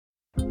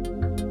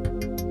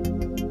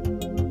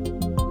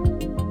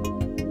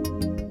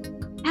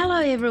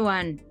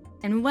everyone,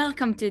 and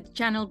welcome to the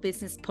Channel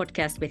Business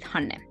Podcast with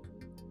Hanne.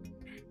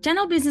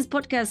 Channel Business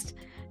Podcast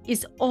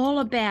is all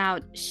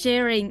about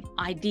sharing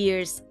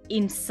ideas,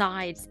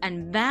 insights,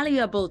 and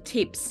valuable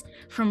tips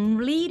from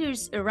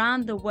leaders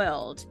around the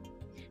world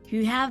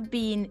who have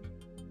been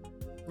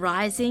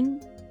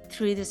rising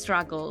through the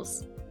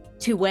struggles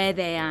to where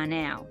they are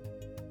now.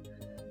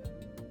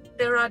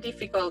 There are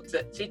difficult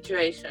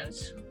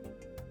situations,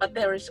 but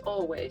there is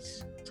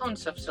always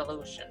tons of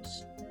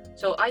solutions.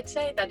 So I'd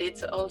say that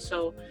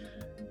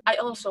I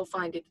also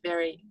find it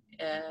very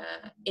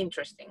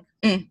interesting.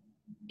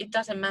 It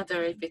doesn't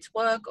matter if it's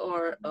work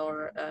or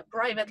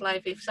private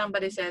life. If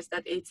somebody says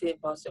that it's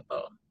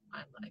impossible,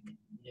 I'm like,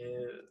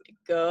 no.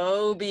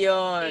 Go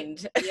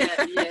beyond.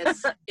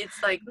 Yes.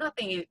 It's like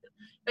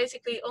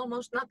basically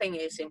almost nothing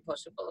is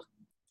impossible.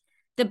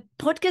 The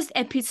podcast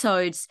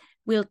episodes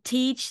will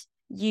teach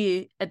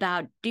you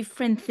about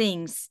different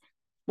things,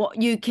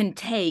 what you can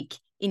take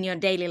in your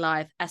daily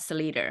life as a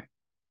leader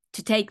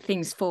to take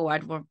things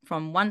forward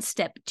from one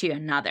step to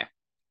another.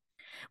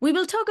 We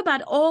will talk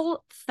about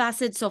all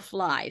facets of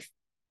life.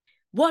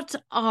 What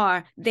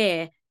are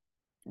the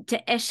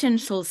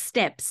essential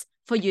steps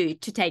for you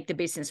to take the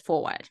business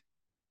forward?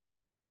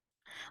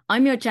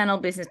 I'm your Channel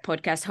Business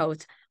Podcast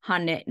host,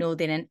 Hanne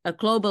Nuutinen, a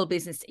global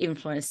business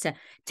influencer,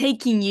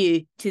 taking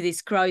you to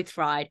this growth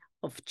ride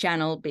of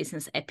Channel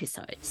Business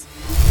episodes.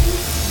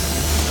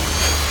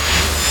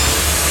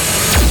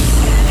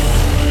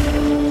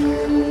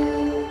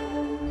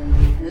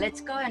 Let's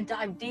go and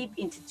dive deep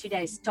into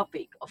today's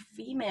topic of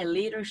female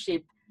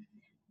leadership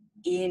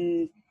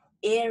in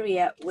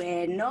area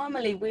where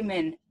normally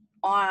women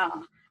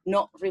are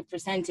not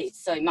represented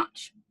so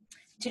much.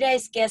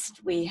 Today's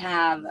guest, we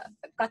have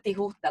Kati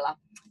Huhtala,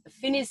 a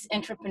Finnish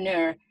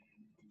entrepreneur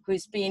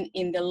who's been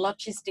in the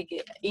logistic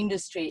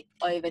industry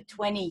over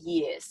 20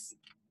 years.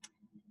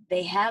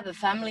 They have a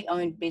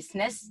family-owned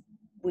business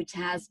which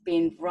has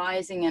been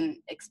rising and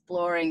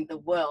exploring the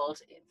world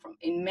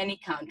in many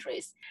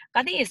countries.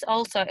 Kati is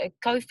also a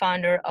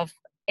co-founder of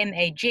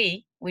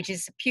MAG, which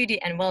is a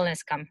beauty and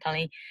wellness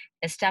company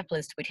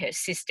established with her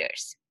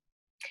sisters.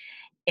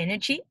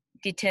 Energy,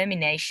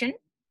 determination,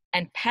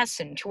 and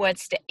passion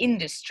towards the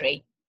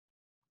industry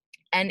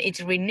and its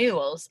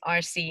renewals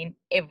are seen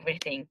in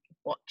everything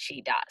what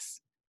she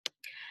does.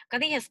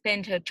 Kati has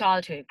spent her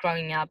childhood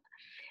growing up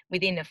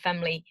within a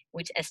family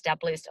which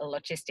established a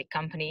logistic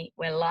company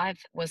where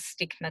life was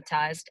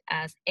stigmatized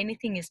as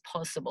anything is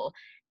possible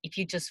if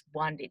you just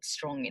want it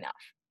strong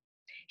enough.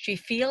 She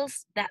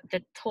feels that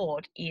the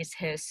thought is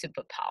her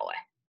superpower.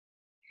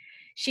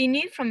 She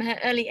knew from her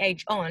early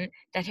age on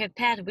that her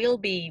path will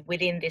be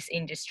within this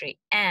industry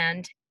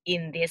and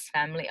in this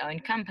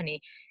family-owned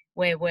company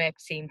where work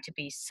seemed to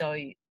be so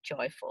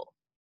joyful.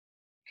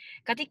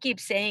 Kati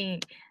keeps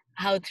saying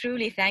how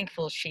truly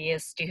thankful she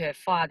is to her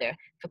father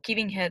for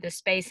giving her the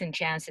space and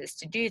chances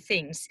to do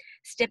things,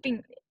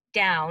 stepping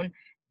down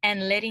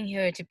and letting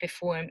her to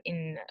perform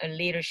in a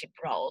leadership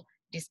role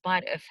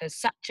despite of her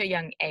such a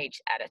young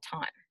age at a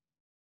time.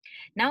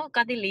 Now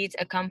Kati leads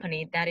a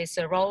company that is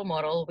a role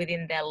model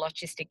within the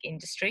logistic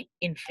industry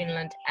in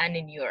Finland and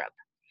in Europe,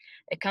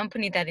 a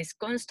company that is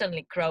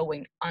constantly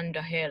growing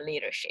under her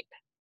leadership.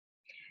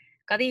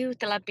 Kati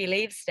Huhtala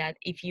believes that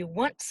if you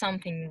want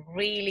something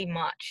really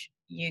much,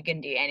 you can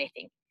do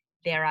anything.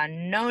 There are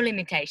no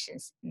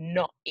limitations,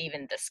 not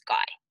even the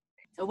sky.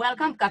 So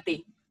welcome,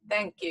 Kati.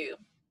 Thank you.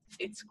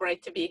 It's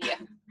great to be here.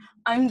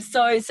 I'm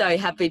so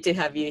happy to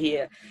have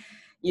you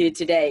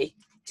today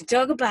to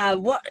talk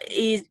about what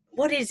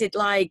is it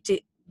like to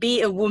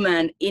be a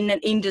woman in an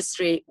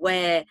industry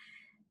where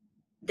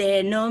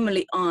there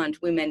normally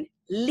aren't women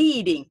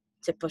leading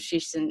the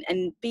position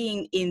and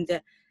being in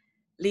the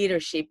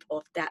leadership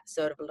of that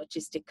sort of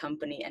logistic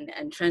company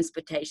and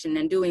transportation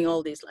and doing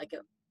all this like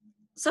a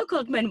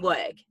so-called men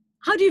work.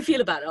 How do you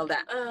feel about all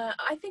that?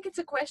 I think it's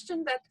a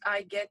question that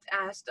I get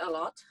asked a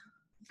lot.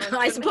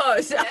 I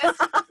suppose.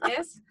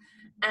 Yes.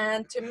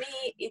 And to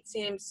me, it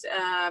seems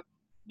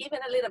even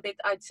a little bit,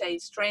 I'd say,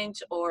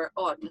 strange or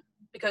odd,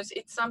 because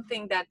it's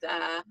something that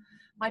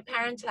my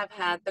parents have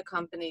had the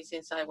company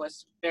since I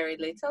was very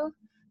little.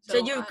 So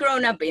you've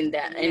grown up in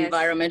that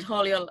environment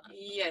whole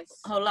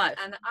life?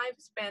 And I've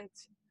spent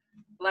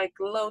like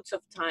loads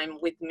of time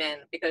with men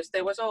because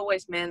there was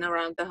always men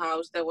around the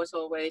house. There was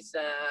always,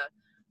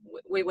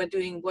 we were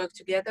doing work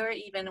together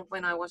even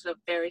when I was a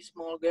very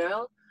small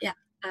girl. Yeah.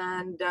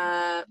 And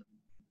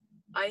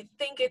I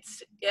think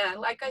it's,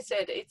 like I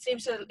said, it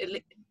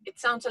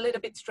sounds a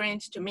little bit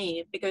strange to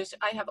me because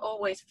I have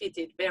always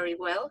fitted very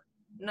well.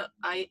 No,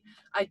 I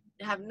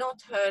have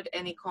not heard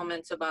any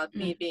comments about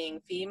me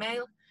being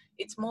female.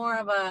 It's more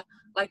of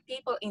like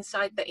people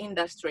inside the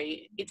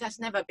industry, it has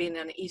never been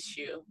an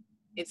issue.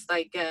 It's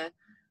like,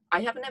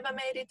 I have never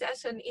made it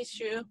as an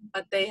issue,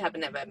 but they have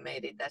never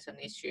made it as an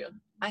issue.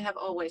 I have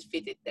always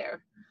fitted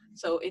there.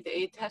 So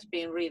it has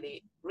been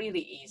really, really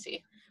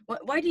easy.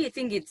 Why do you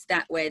think it's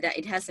that way, that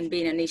it hasn't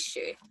been an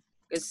issue?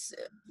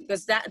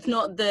 Because that's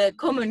not the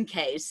common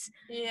case.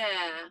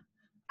 Yeah,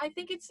 I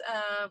think it's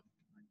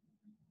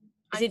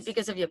Is it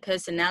because of your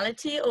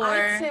personality, or?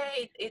 I'd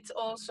say it's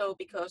also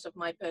because of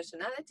my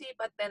personality,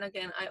 but then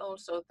again, I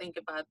also think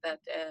about that.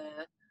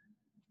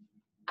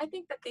 I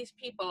think that these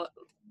people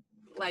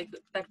like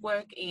that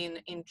work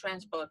in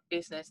transport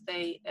business,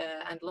 they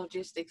and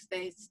logistics,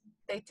 they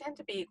tend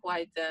to be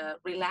quite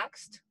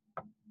relaxed.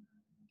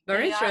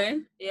 Very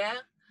true. Yeah.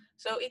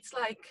 So it's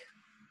like,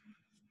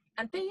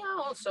 and they are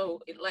also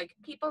like,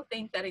 people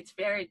think that it's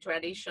very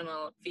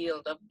traditional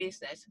field of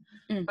business,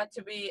 but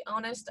to be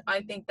honest,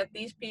 I think that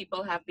these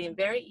people have been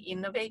very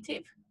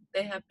innovative.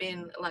 They have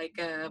been like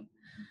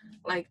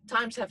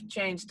times have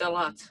changed a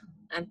lot,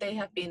 and they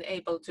have been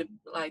able to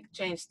like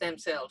change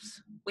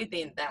themselves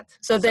within that.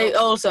 So they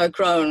also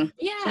grown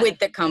with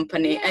the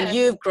company, yeah, and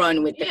you've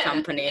grown with the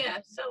company. Yeah.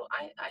 So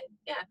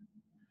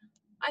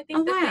I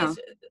think that these,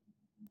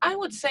 I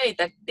would say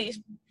that these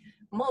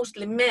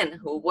mostly men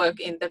who work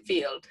in the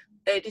field,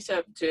 they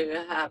deserve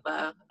to have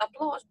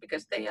applause,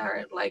 because they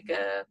are like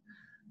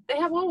they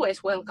have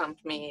always welcomed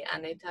me,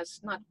 and it has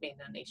not been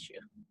an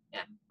issue.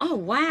 Yeah. Oh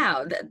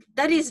wow,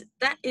 that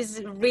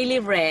is really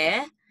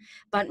rare,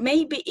 but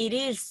maybe it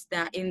is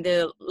that in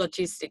the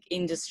logistic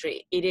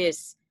industry it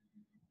is.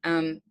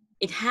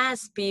 It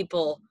has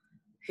people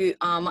who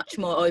are much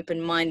more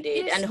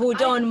open-minded, and who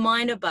don't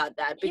mind about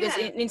that, because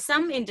in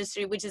some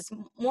industry which is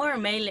more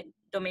male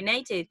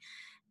dominated,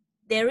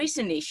 there is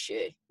an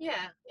issue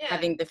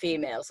having the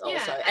females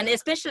also, and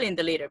especially in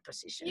the leader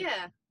position.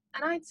 Yeah,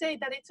 and I'd say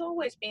that it's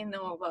always been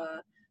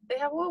they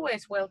have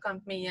always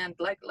welcomed me, and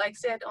like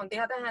said, on the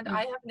other hand,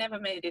 I have never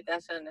made it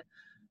as an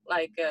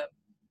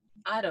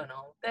I don't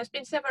know. There's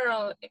been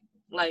several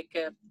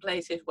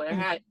places where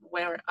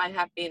I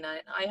have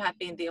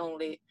been the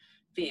only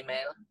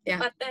female. Yeah.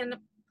 But then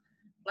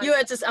you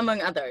are just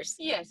among others.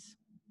 Yes.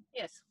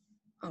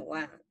 Oh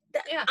wow.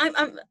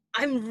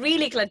 I'm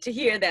really glad to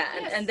hear that.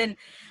 Yes. And then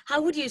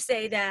how would you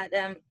say that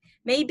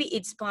maybe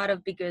it's part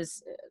of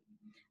because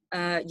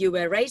you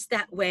were raised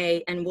that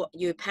way, and what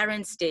your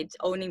parents did,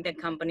 owning the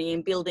company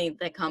and building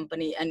the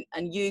company,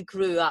 and you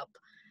grew up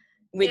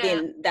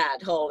within that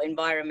whole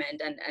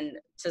environment, and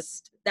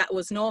just that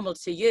was normal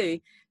to you.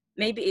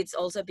 Maybe it's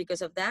also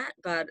because of that,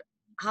 but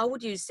how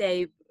would you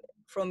say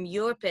from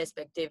your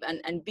perspective,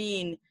 and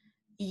being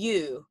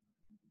you,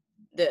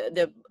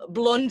 the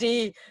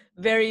blondie,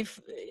 very,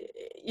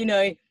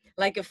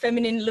 like a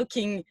feminine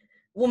looking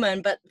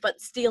woman, but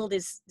still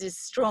this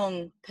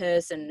strong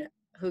person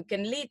who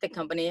can lead the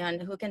company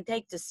and who can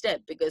take the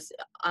step, because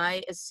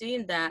I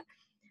assume that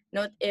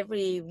not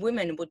every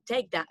woman would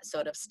take that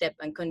sort of step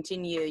and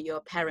continue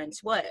your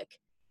parents' work.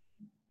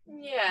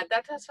 Yeah,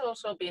 that has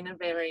also been a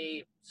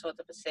very sort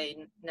of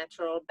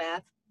natural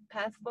path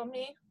for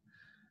me.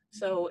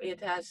 So it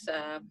has,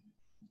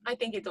 I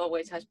think it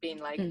always has been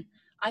like,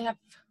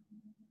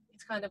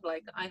 it's kind of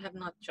like I have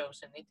not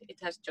chosen it. It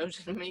has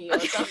chosen me, or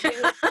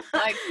something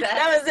like that.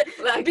 That was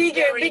a like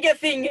bigger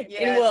thing involved.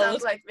 It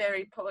sounds like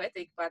very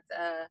poetic, but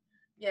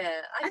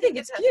I think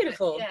it's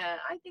beautiful.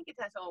 I think it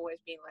has always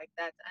been like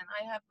that, and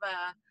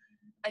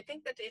I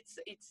think that it's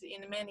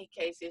in many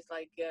cases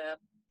like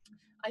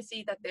I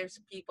see that there's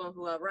people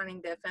who are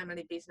running their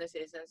family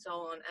businesses and so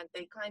on, and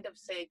they kind of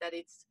say that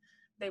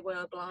they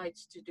were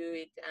obliged to do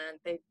it, and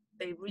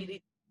they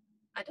really,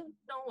 I don't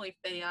know if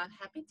they are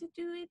happy to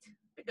do it,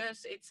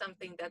 because it's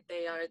something that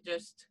they are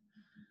just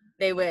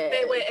they were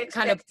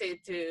expected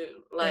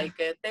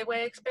they were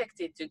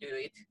expected to do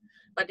it,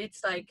 but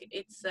it's like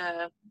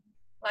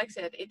I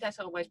said, it has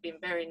always been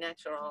very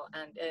natural,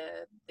 and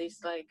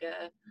this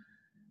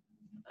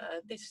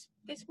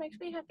makes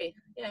me happy.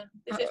 Yeah,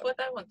 this is what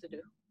I want to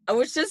do. I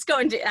was just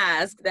going to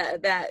ask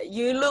that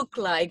you look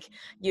like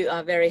you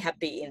are very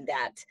happy in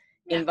that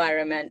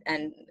environment,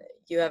 and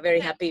you are very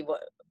happy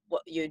what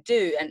you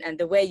do, and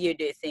the way you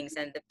do things,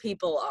 and the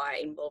people are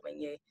involving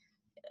you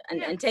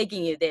and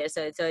taking you there.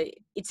 So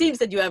it seems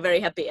that you are very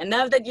happy. And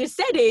now that you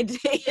said it,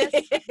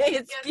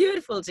 it's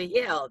beautiful to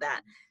hear all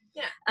that.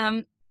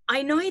 Yeah.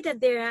 I know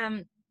that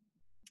there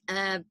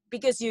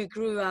because you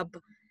grew up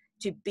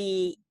to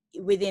be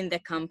within the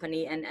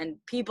company, and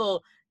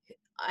people,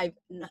 I've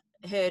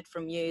heard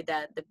from you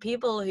that the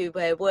people who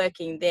were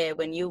working there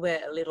when you were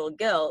a little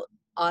girl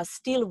are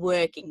still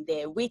working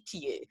there with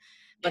you.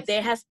 But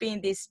there has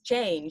been this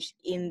change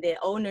in the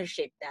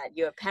ownership, that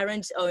your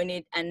parents own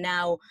it, and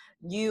now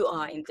you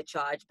are in the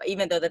charge, but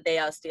even though that they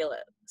are still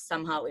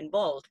somehow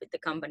involved with the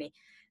company.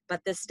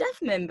 But the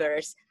staff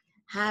members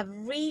have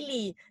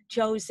really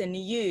chosen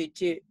you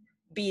to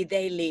be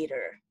their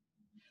leader.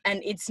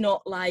 And it's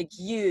not like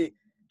you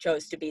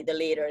chose to be the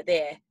leader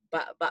there,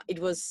 but it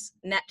was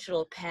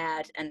natural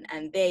path,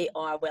 and they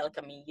are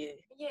welcoming you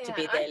to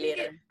be their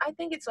leader. I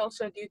think it's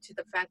also due to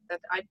the fact that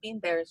I've been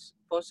there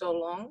for so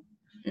long.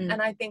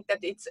 And I think that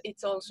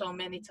it's also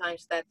many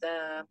times that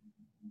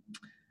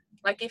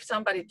like if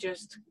somebody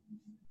just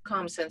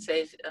comes and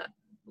says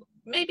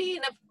maybe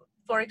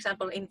for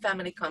example in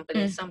family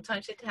companies,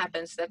 sometimes it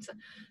happens that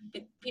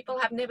people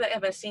have never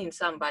ever seen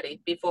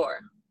somebody before,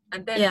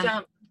 and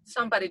then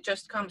somebody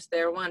just comes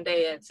there one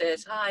day and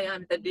says, "Hi,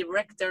 I'm the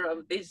director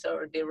of this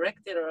or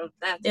director of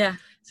that." Yeah.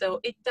 So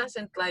it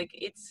doesn't like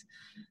it's.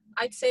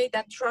 I'd say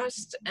that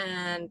trust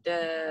and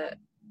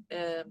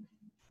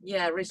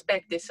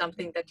respect is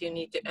something that you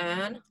need to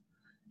earn,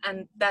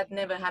 and that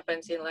never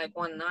happens in like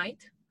one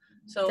night.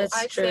 So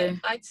That's true.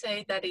 I'd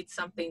say that it's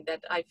something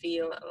that I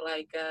feel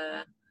like.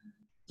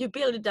 You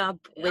build it up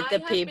with the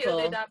people.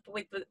 I have built it up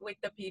with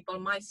the people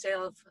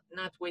myself,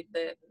 not with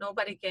the,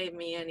 nobody gave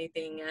me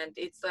anything. And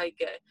it's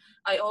like,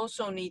 I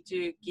also need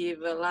to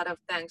give a lot of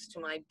thanks to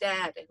my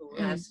dad, who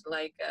has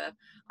like,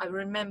 I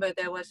remember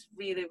there was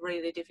really,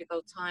 really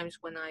difficult times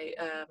when I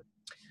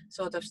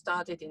sort of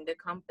started in the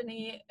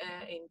company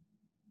in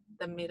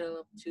the middle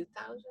of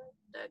 2000,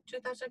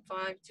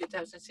 2005,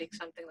 2006,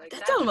 something like that.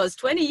 That's almost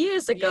 20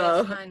 years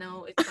ago. Yes, I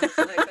know, it sounds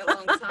like a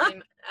long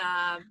time.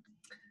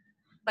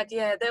 But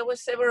yeah, there were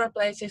several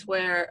places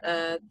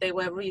where they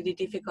were really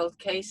difficult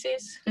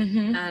cases.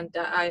 And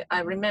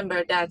I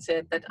remember Dad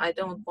said that I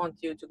don't want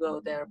you to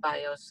go there by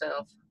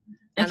yourself.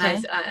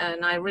 Okay.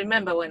 And I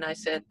remember when I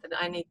said that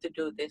I need to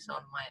do this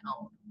on my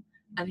own.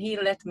 And he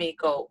let me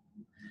go.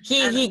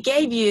 He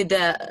gave you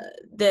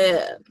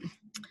the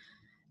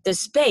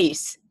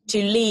space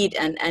to lead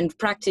and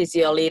practice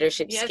your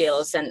leadership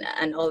skills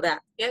and all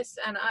that. Yes,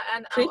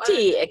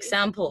 pretty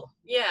example.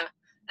 Yeah,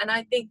 and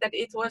I think that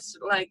it was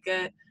like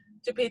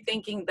to be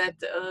thinking that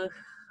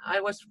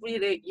I was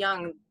really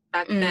young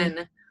back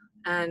then,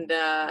 and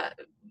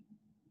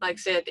like I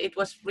said, it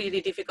was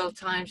really difficult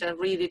times and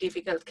really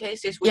difficult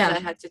cases which I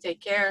had to take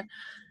care,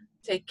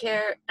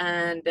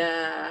 and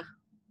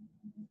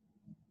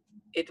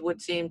it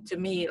would seem to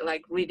me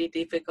like really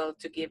difficult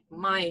to give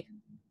my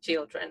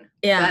children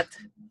that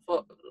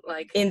for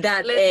like in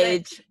that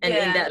age and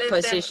in that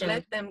position.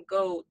 Let them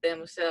go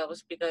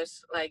themselves,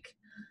 because like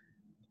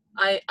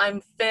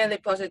I'm fairly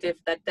positive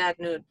that Dad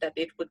knew that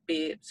it would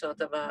be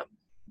sort of a,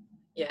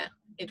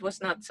 it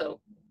was not so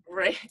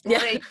great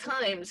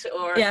times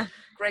or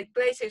great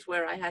places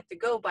where I had to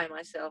go by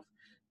myself.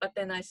 But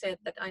then I said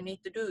that I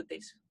need to do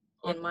this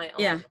on my own.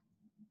 Yeah.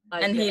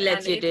 Like, and he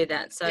let you do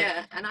that. So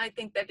yeah, and I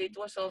think that it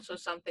was also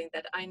something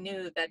that I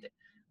knew that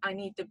I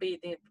need to be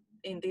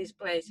in these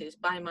places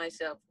by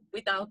myself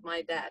without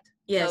my dad.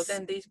 Yes. So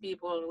then these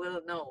people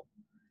will know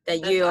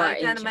that you are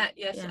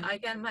I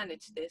can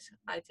manage this.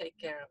 I take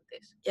care of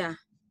this. Yeah,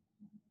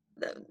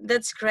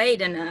 that's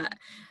great, and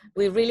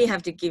we really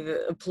have to give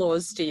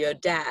applause to your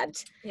dad.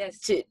 Yes.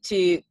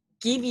 To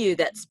give you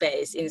that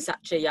space in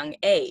such a young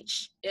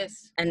age.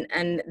 Yes.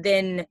 And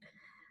then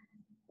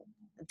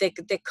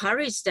the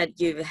courage that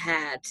you've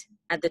had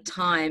at the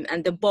time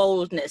and the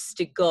boldness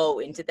to go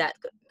into that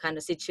kind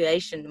of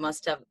situation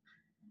must have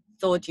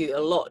taught you a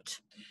lot.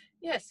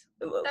 Yes.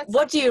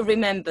 What do you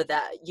remember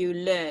that you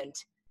learned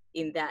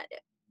in that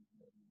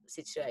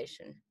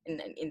situation,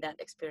 in that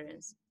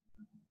experience?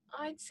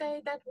 I'd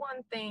say that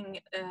one thing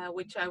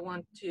which I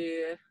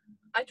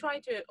try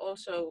to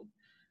also,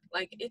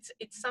 like,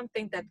 it's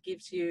something that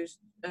gives you,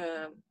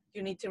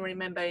 you need to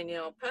remember in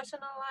your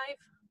personal life,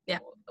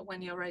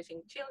 when you're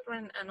raising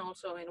children, and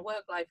also in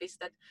work life, is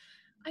that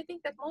I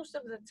think that most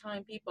of the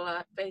time people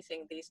are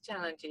facing these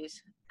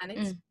challenges, and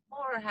it's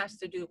more has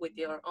to do with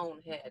your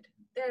own head.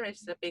 There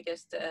is the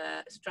biggest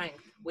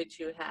strength which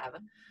you have.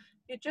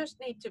 You just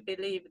need to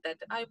believe that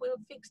I will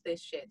fix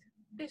this shit.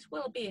 This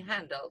will be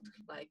handled,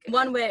 like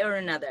one way or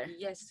another.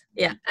 Yes.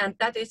 Yeah. And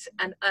that is,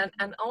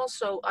 and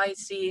also I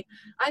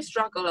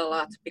struggle a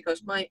lot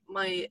because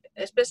my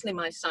especially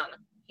my son,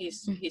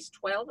 he's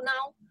 12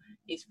 now.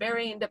 He's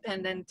very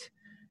independent.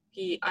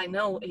 I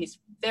know he's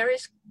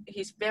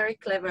very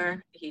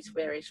clever. He's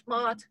very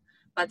smart,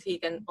 but he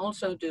can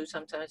also do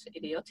sometimes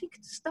idiotic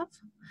stuff.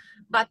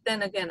 But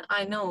then again,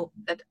 I know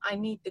that I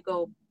need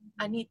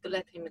to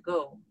let him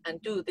go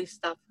and do this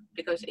stuff,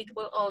 because it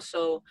will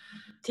also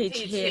teach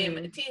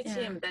him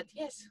that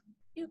yes,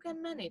 you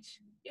can manage,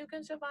 you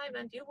can survive,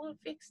 and you will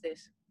fix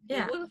this.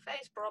 You will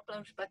face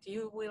problems, but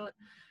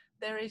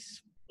there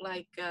is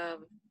like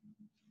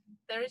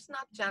there is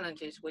not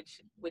challenges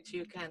which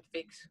you can't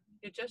fix.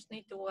 You just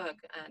need to work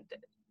and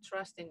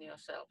trust in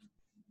yourself.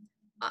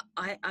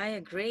 I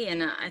agree,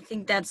 and I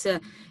think that's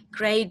a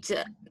great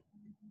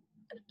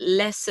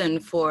lesson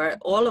for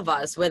all of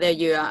us, whether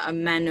you are a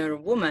man or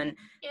a woman.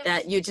 Yes.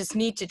 That you just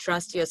need to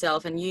trust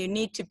yourself, and you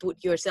need to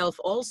put yourself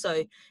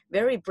also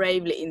very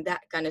bravely in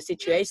that kind of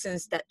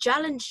situations that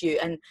challenge you,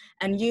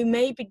 and you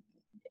maybe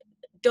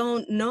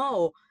don't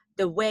know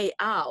the way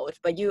out,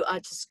 but you are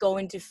just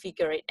going to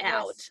figure it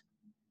out.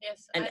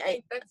 Yes, and I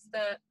think that's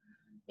the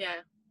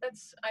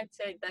I'd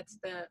say that's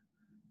the,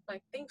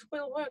 like, things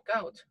will work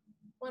out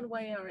one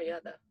way or the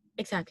other.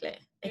 Exactly.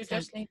 You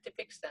just need to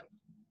fix them.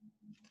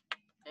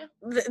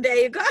 Yeah. There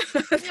you go.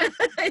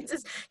 You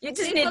just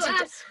simple need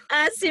to,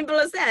 as simple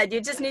as that.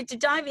 You just need to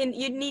dive in.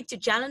 You need to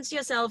challenge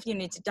yourself. You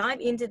need to dive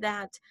into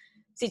that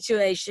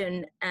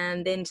situation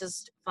and then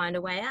just find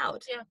a way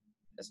out.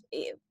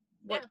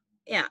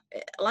 Yeah.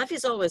 Life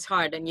is always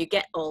hard, and you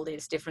get all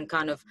these different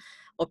kind of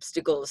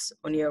obstacles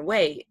on your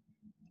way,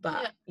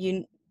 but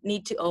you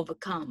need to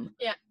overcome.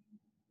 Yeah.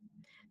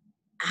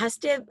 has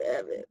there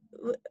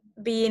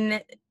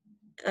been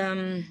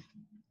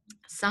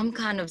some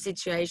kind of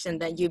situation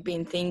that you've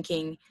been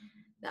thinking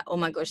that, oh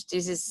my gosh,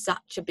 this is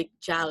such a big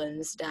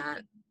challenge,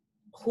 that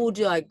who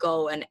do I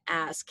go and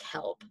ask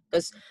help?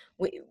 Because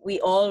we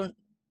all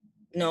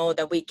know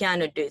that we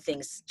cannot do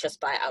things just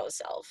by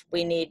ourselves.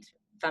 We need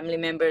family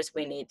members,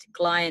 we need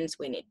clients,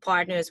 we need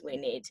partners, we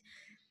need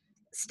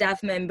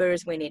staff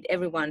members, we need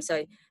everyone.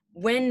 So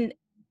when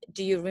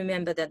do you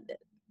remember that,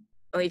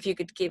 or if you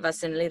could give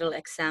us a little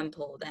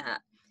example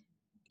that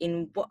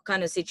in what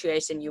kind of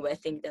situation you were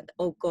thinking that,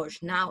 oh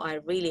gosh, now I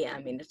really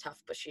am in a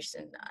tough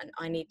position and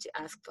I need to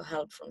ask for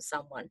help from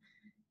someone,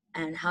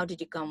 and how did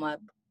you come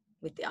up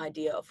with the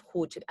idea of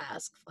who to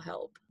ask for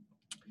help?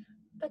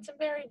 That's a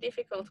very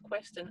difficult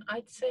question.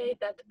 I'd say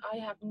that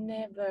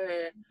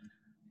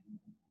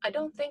I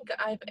don't think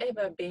I've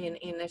ever been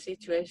in a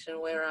situation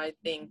where I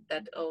think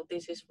that, oh,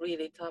 this is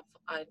really tough,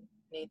 I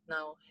need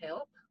now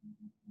help.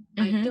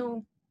 Mm-hmm.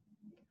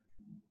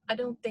 I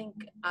don't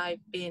think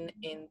I've been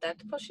in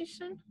that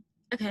position.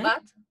 Okay.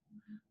 But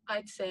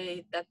I'd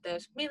say that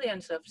there's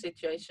millions of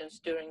situations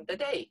during the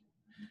day,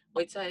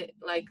 which I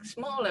like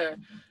smaller.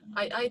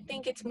 I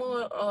think it's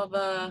more of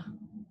a,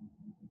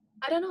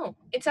 I don't know.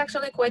 It's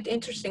actually quite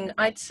interesting.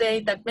 I'd say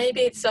that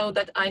maybe it's so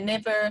that I'm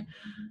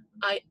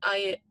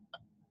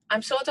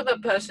sort of a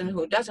person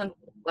who doesn't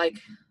like,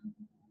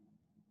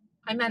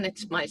 I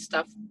manage my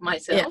stuff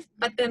myself,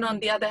 but then on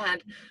the other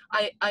hand,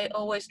 I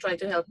always try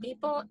to help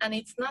people, and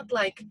it's not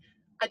like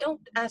I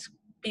don't ask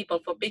people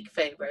for big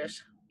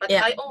favors, but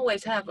I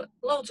always have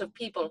loads of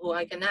people who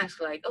I can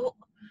ask, like, oh,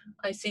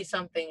 I see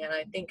something and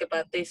I think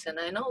about this, and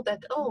I know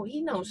that, oh,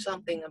 he knows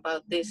something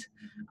about this.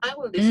 I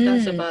will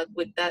discuss about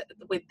with that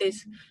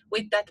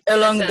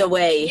Along person. the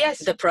way, Yes,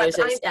 the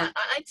process.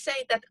 I'd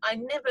say that I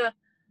never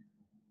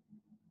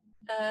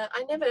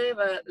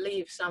ever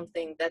leave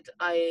something that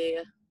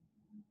I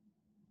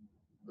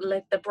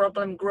let the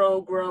problem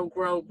grow,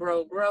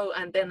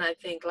 and then I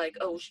think like,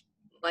 oh,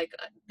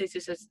 this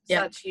is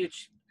such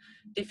huge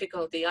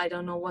difficulty. I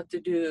don't know what to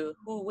do.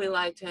 Who will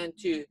I turn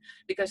to?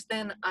 Because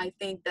then I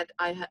think that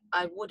I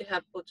would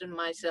have put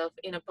myself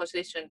in a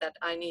position that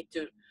I need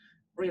to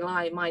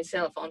rely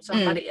myself on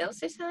somebody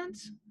else's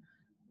hands.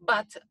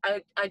 But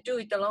I do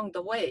it along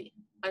the way,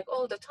 like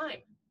all the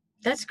time.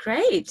 That's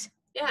great.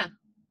 Yeah.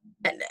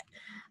 And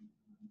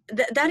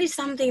that is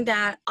something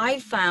that I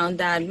found,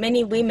 that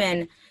many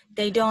women,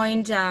 they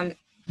don't,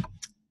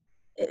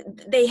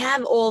 they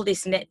have all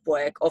this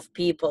network of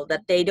people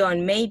that they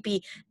don't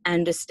maybe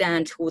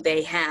understand who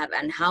they have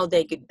and how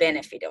they could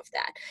benefit of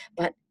that.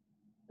 But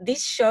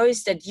this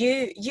shows that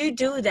you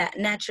do that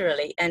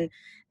naturally, and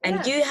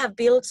you have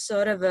built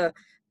sort of a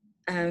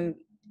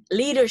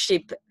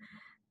leadership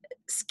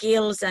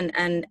skills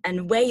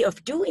and way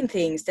of doing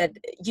things, that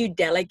you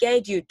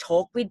delegate, you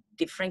talk with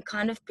different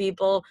kind of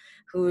people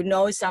who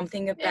know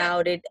something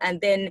about it,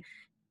 and then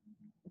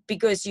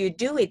because you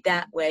do it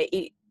that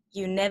way,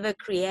 you never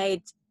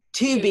create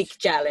too big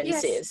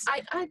challenges. Yes,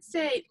 I'd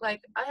say,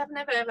 like, I have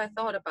never ever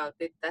thought about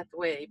it that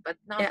way, but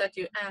now that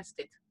you asked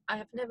it, I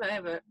have never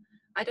ever,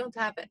 I don't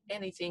have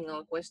any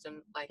single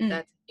question like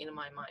that in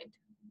my mind.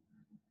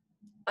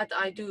 But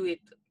I do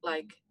it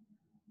like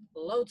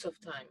loads of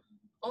time,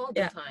 all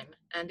the time,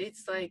 and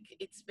it's like,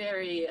 it's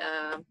very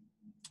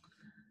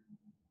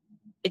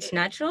it's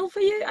natural for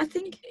you, I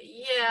think.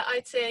 Yeah,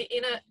 I'd say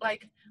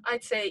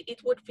I'd say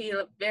it would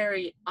feel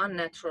very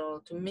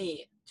unnatural to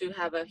me to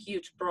have a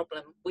huge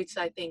problem, which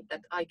I think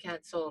that I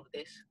can't solve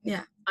this.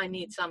 Yeah. I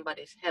need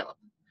somebody's help.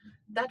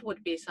 That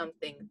would be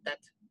something that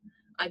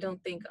I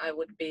don't think I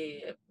would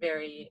be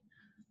very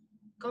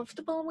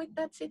comfortable with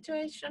that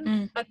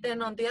situation. But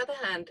then on the other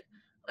hand,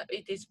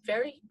 it is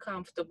very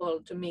comfortable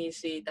to me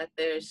see that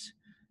there's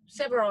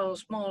several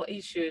small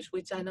issues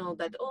which I know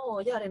that,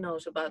 oh, Jari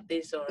knows about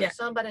this, or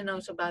somebody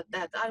knows about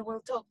that. I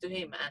will talk to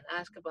him and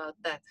ask about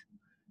that.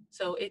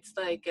 So it's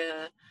like,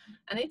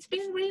 and it's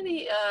been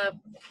really,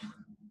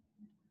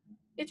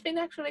 it's been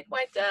actually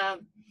quite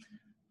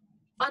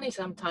funny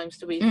sometimes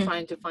to be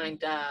trying to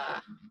find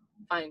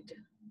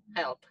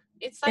help.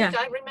 It's like,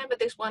 I remember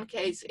this one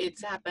case,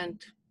 it's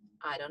happened,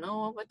 I don't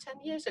know, over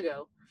 10 years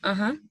ago.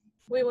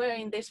 We were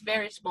in this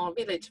very small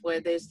village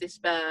where there's this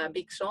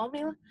big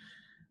sawmill,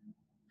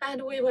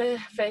 and we were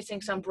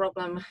facing some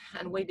problem,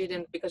 and we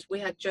didn't, because we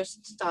had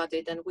just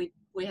started and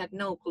we had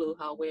no clue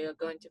how we were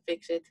going to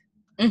fix it.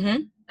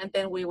 And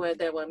then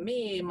there were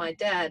me, my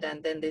dad,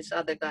 and then this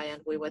other guy,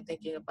 and we were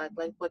thinking about,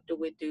 like, what do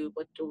we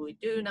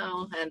do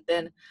now? And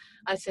then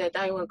I said,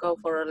 I will go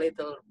for a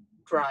little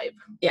drive.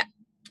 Yeah.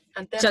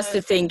 And then just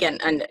to think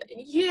and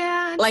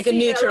like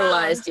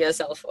neutralized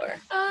yourself, or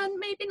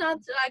maybe not.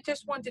 I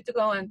just wanted to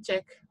go and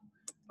check,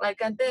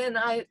 like, and then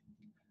I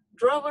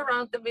drove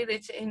around the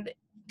village in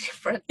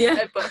different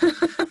type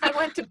of, I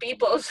went to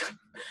people's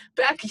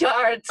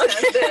backyards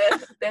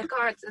and their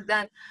carts,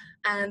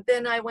 and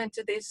then I went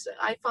to this,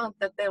 I found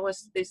that there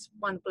was this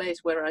one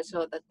place where I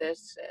saw that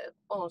there's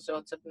all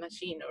sorts of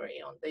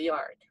machinery on the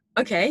yard.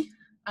 Okay.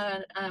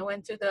 And I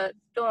went to the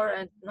door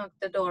and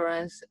knocked the door,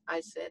 and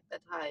I said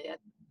that, hi,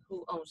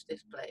 who owns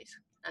this place?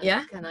 And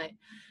Yeah.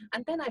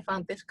 and then I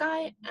found this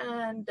guy,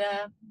 and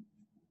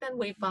then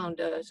we found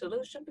a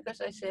solution, because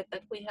I said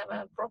that we have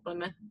a problem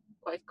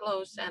quite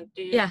close, and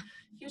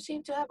you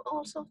seem to have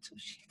all sorts of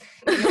shit.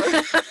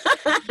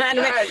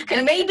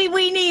 and maybe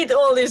we need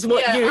all this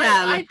what you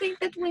have. I think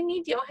that we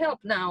need your help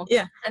now.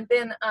 Yeah. And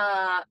then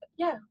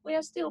we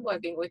are still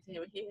working with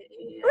him.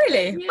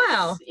 Really?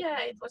 Wow. Yeah,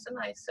 it was a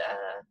nice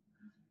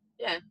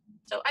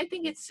So I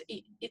think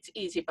it's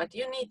easy, but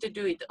you need to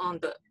do it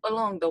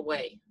along the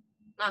way,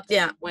 not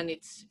when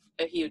it's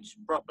a huge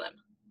problem.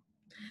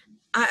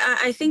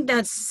 I think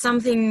that's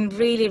something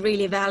really,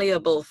 really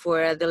valuable for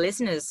the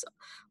listeners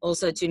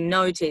also to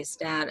notice,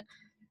 that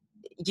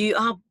you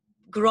are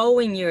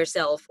growing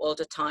yourself all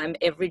the time,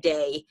 every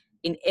day,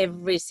 in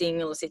every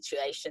single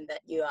situation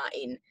that you are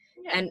in.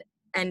 Yeah.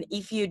 And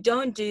if you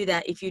don't do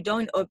that, if you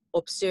don't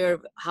observe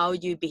how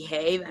you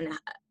behave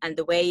and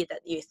the way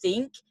that you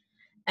think,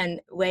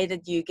 and way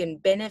that you can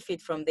benefit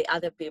from the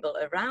other people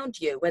around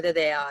you, whether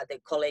they are the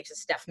colleagues or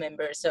staff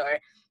members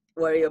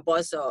or your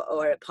boss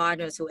or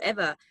partners,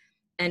 whoever.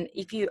 And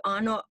if you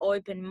are not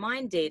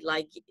open-minded,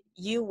 like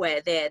you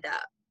were there,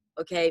 that,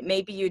 okay,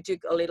 maybe you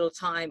took a little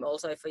time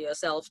also for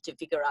yourself to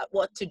figure out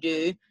what to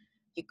do,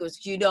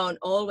 because you don't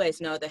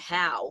always know the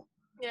how.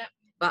 Yeah.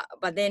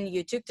 But then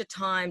you took the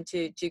time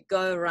to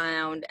go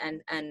around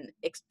and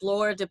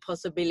explore the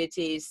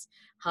possibilities,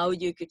 how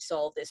you could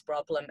solve this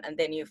problem. And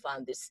then you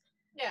found this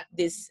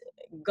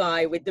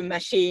guy with the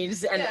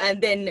machines, and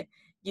then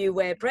you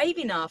were brave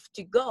enough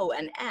to go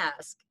and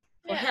ask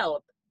for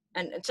help,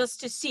 and just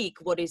to seek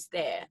what is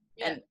there,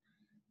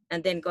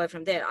 and then go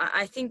from there.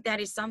 I think that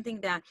is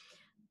something that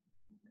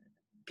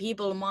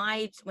people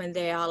might, when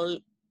they are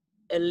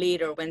a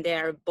leader, when they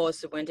are a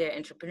boss, or when they're an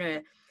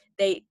entrepreneur,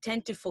 they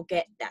tend to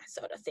forget that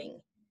sort of thing,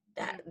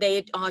 that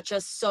they are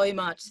just so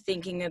much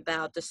thinking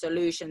about the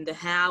solution, the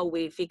how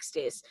we fix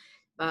this,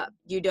 but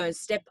you don't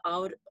step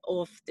out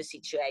of the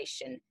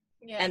situation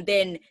and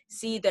then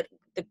see the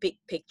big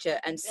picture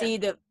and see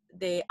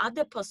the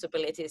other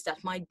possibilities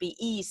that might be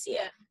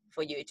easier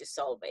for you to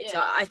solve it.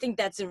 So I think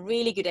that's a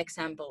really good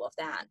example of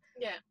that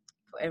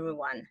for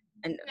everyone.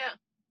 And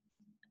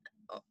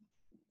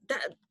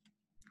that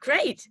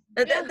great.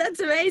 That's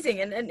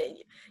amazing. And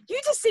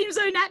you just seem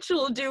so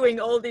natural doing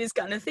all these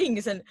kind of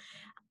things. And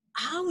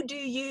how do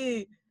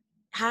you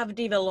have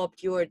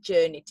developed your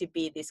journey to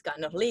be this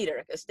kind of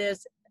leader? Because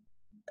there's,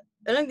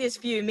 along these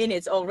few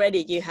minutes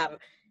already, you have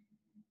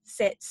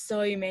said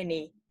so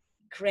many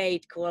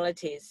great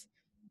qualities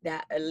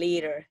that a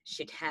leader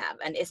should have,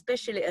 and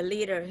especially a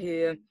leader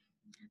who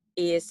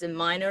is a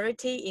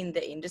minority in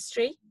the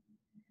industry,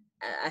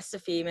 as a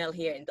female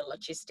here in the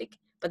logistic,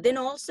 but then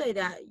also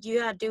that you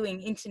are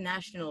doing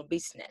international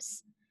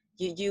business.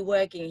 You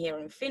working here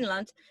in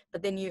Finland,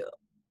 but then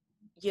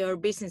your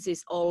business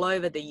is all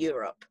over the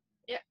Europe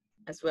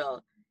as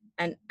well,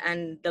 and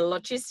the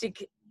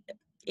logistic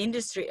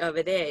industry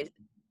over there,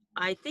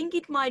 I think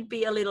it might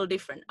be a little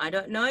different. I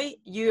don't know,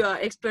 you are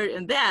expert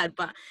in that,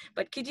 but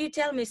could you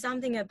tell me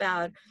something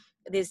about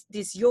this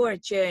your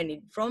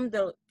journey from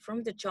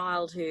the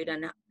childhood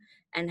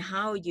and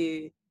how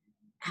you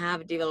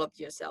have developed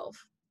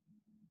yourself?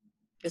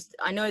 Because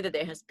I know that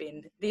there has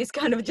been these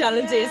kind of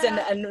challenges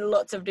and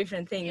lots of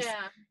different things.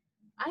 Yeah,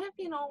 I have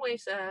been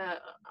always,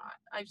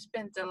 I've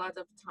spent a lot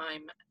of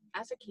time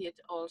as a kid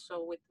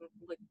also with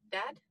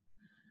dad.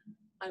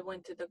 I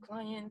went to the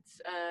clients,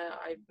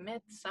 I've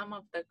met some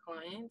of the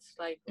clients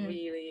like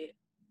really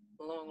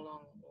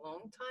long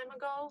time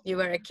ago. You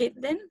were a kid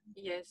then?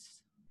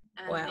 Yes.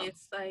 And wow.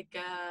 It's like,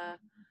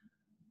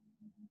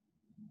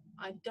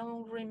 I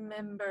don't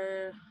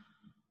remember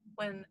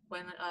when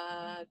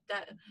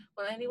dad,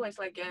 well anyways,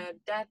 like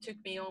dad took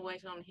me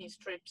always on his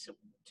trips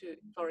to,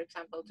 for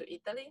example, to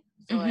Italy.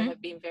 So I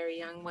have been very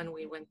young when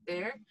we went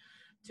there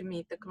to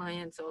meet the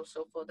clients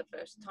also for the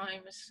first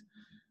times.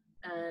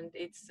 And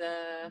it's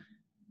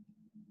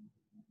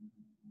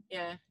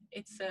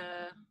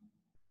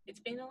it's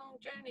been a long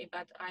journey,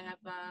 but I have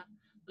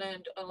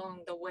learned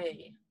along the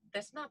way.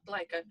 There's not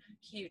like a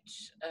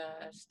huge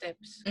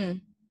steps.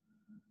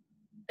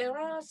 There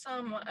are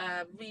some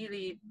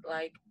really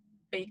like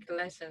big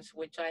lessons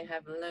which I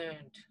have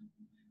learned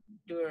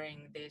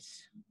during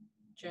this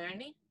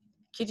journey.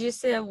 Could you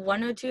say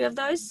one or two of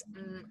those?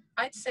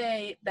 I'd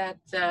say that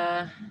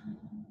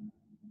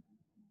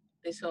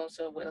this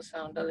also will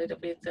sound a little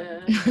bit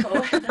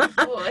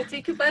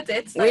poetic, but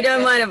it's like, we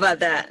don't mind about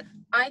that.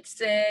 I'd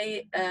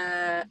say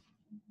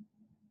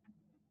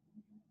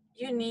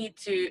you need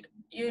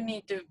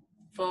to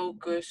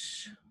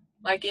focus,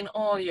 like in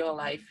all your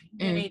life,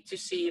 you need to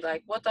see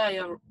like what are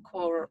your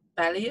core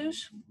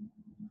values.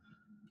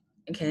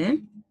 Okay.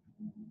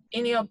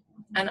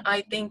 And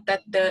I think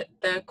that the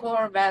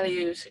core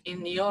values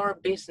in your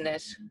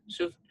business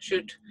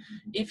should,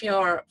 if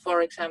you're,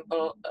 for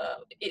example,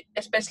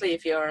 especially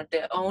if you're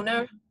the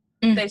owner,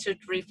 they should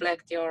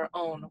reflect your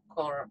own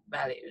core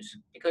values,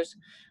 because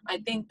I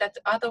think that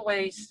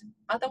otherwise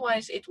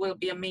it will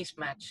be a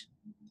mismatch,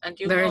 and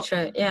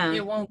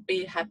you won't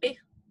be happy.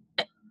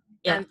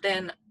 And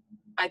then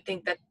I think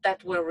that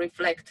will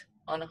reflect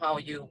on how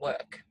you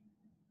work.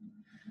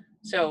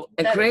 So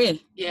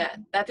Agree.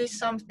 that is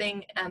something.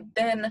 And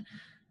then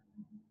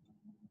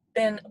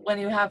when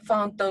you have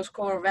found those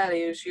core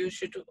values,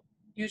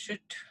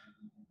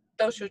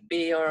 those should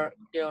be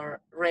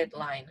your red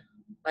line,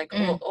 like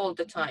all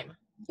the time.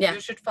 Yeah.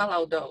 You should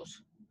follow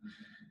those.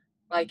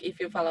 Like if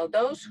you follow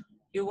those,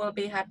 you will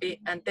be happy.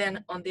 And then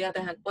on the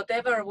other hand,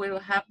 whatever will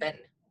happen,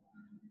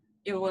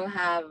 you will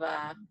have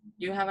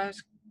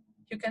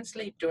you can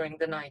sleep during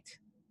the night.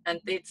 And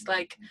it's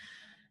like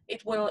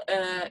it will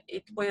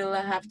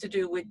have to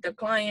do with the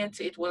client,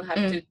 it will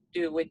have to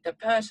do with the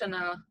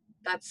personnel.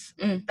 That's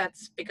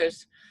because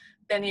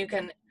then you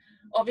can,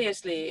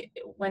 obviously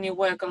when you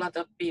work a lot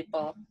of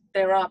people,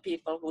 there are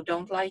people who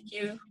don't like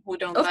you, who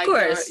don't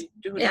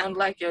don't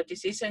like your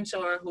decisions,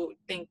 or who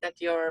think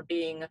that you're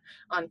being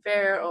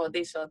unfair or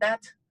this or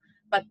that.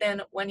 But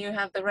then when you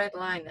have the red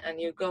line and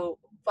you go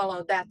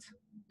follow that,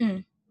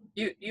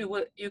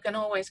 you can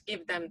always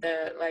give them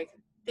the, like,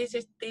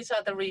 these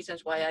are the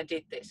reasons why I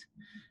did this,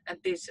 and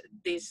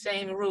these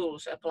same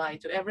rules apply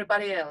to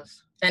everybody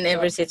else and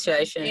every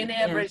situation. In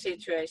every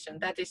situation,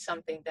 that is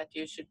something that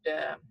you should.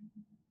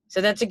 So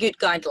that's a good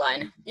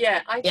guideline.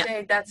 Yeah, I'd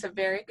say that's a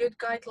very good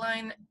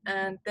guideline.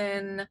 And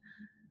then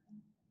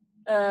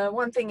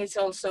one thing is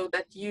also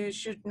that you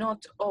should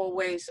not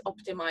always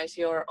optimize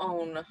your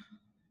own.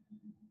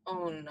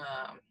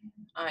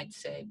 I'd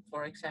say,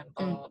 for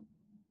example,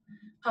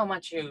 how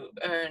much you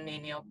earn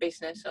in your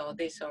business or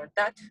this or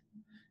that.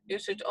 You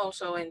should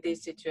also in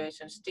these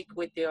situations stick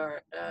with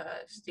your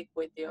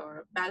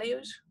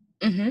values.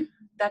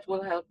 That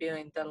will help you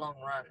in the long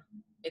run.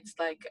 It's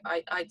like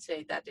I'd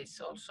say that is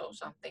also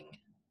something.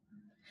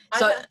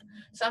 So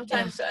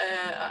sometimes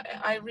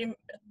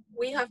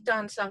we have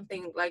done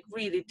something like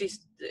really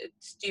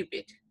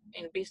stupid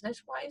in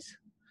business wise.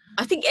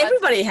 I think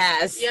everybody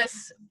has.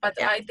 Yes,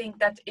 but I think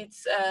that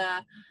it's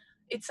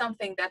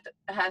something that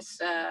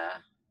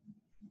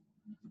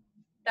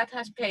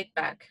has paid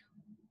back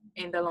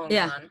in the long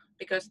run,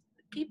 because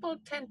people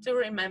tend to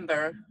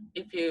remember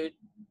if you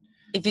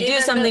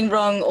do something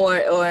wrong or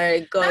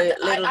go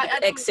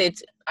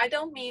exit. I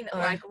don't mean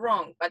like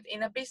wrong, but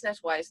in a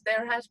business wise,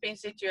 there has been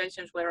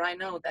situations where I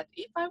know that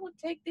if I would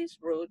take this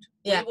route,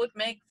 we would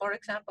make, for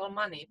example,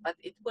 money, but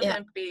it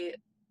wouldn't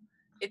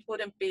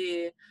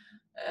be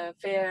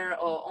fair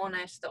or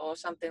honest or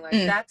something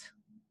like that.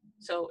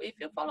 So if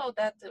you follow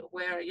that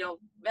where your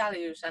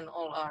values and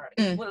all are,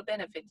 it will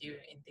benefit you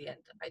in the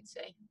end, I'd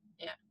say.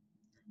 Yeah.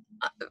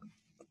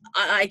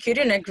 I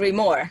couldn't agree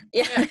more.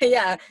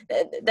 Yeah.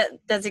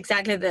 That's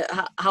exactly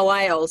how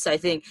I also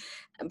think.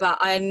 But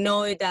I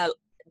know that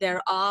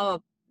there are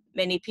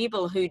many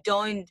people who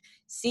don't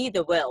see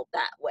the world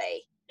that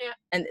way. Yeah.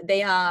 And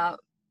they are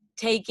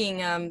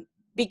taking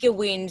bigger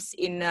wins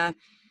in a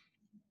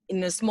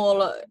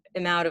smaller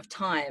amount of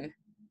time,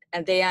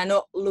 and they are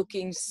not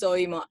looking so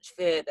much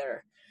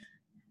further.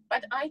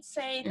 But I'd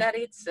say that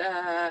it's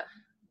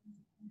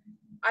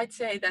I'd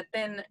say that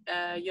then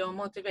your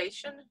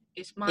motivation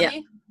is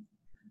money.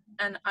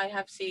 And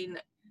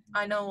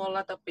I know a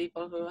lot of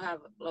people who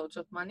have loads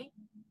of money,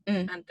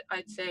 and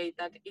I'd say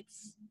that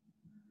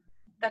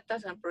that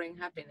doesn't bring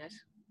happiness.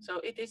 So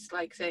it is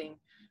like saying,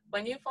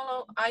 when you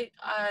follow,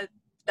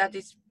 that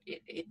is,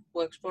 it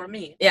works for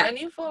me. Yeah. When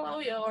you follow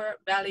your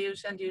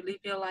values and you live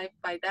your life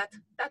by that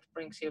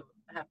brings you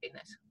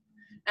happiness.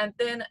 And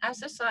then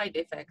as a side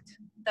effect,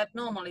 that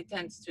normally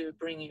tends to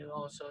bring you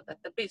also that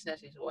the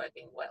business is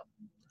working well.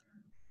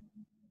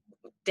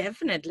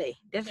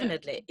 Definitely.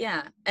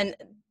 Yeah. And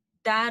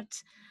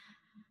that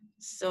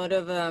sort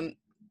of,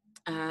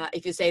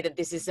 if you say that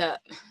this is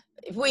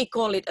if we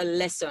call it a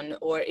lesson,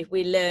 or if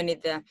we learn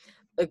it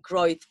a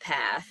growth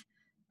path,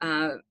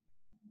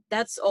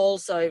 that's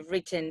also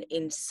written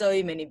in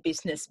so many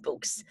business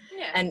books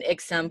and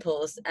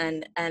examples,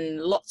 and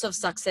lots of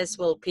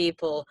successful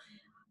people,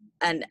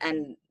 and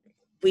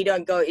we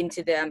don't go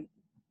into the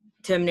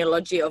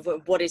terminology of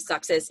what is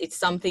success. It's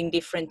something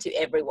different to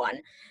everyone,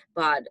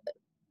 but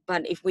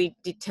if we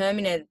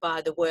determine it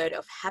by the word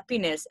of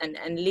happiness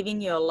and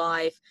living your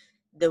life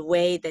the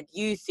way that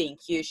you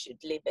think you should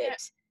live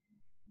it,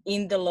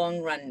 in the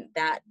long run,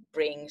 that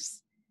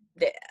brings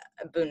the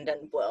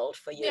abundant world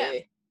for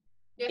you.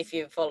 Yes. If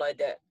you follow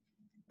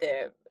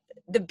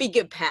the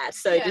bigger path,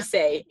 so to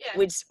say,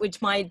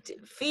 which might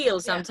feel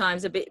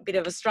sometimes a bit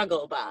of a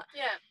struggle, but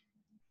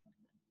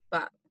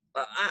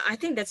I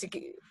think that's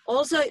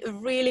also a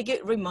really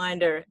good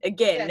reminder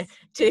again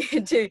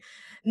to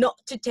not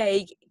to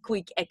take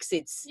quick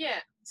exits,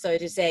 so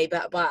to say,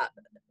 but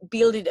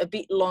build it a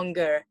bit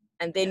longer,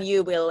 and then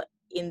you will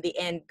in the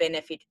end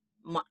benefit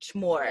much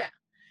more.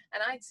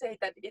 And I'd say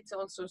that it's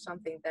also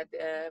something that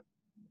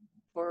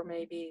for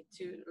maybe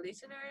to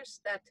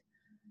listeners, that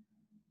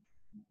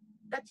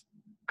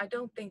I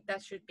don't think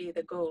that should be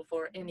the goal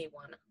for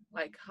anyone.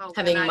 Like how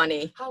can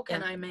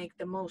I make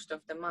the most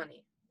of the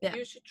money?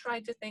 You should try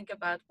to think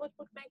about what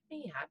would make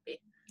me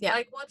happy.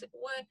 Like what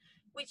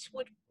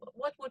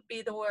would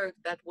be the work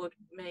that would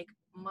make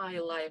my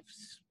life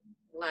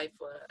life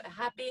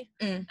happy,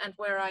 Mm. and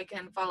where I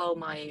can follow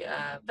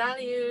my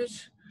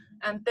values.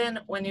 And then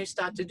when you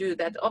start to do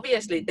that,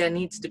 obviously there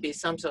needs to be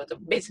some sort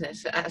of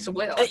business as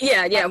well.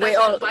 Yeah, we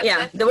all,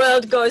 the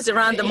world goes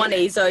around the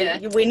money, so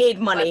we need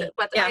money.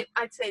 But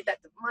I'd say that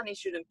money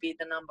shouldn't be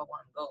the number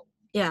one goal.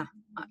 Yeah.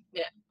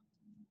 Yeah.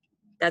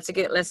 That's a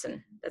good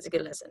lesson. That's a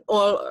good lesson.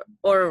 Or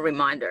a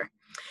reminder.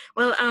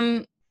 Well,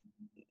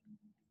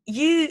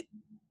 you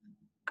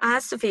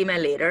as a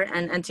female leader,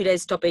 and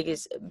today's topic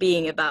is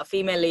being about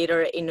female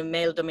leader in a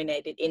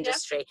male-dominated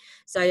industry.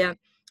 So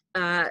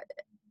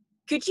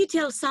could you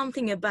tell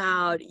something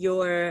about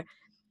your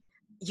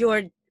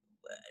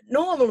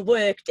normal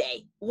work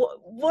day?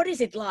 What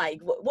is it like?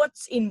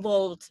 What's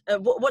involved?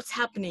 What's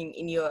happening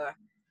in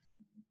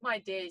my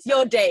days?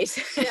 Your days,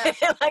 Yeah.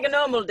 like a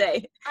normal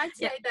day. I'd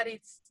say that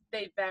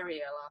they vary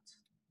a lot.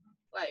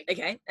 Like,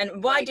 okay,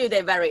 and why do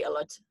they vary a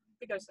lot?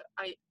 Because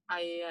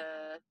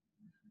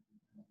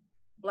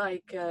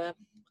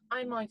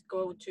I might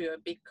go to a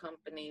big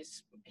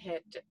company's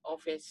head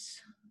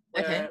office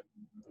where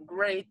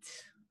great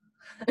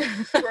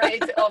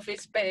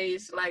office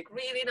space, like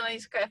really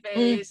nice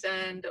cafes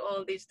and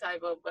all this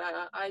type of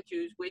I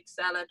choose which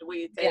salad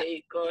we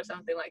take or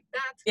something like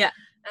that. Yeah.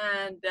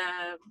 And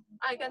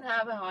I can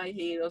have a high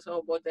heels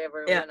or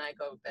whatever when I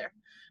go there.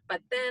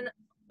 But then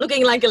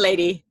looking like a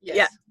lady. Yes.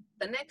 Yeah.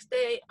 The next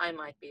day I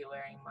might be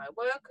wearing my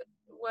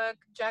work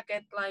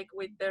jacket, like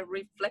with the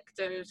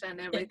reflectors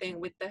and everything,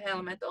 with the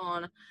helmet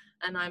on,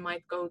 and I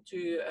might go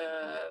to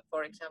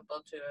for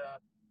example to a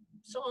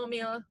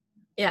sawmill,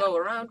 go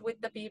around with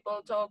the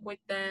people, talk with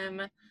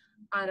them,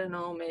 I don't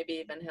know, maybe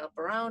even help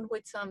around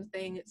with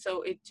something.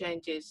 So it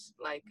changes,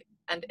 like,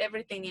 and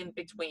everything in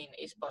between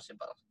is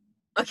possible.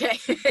 Okay.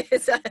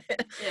 So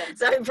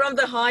from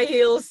the high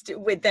heels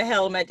with the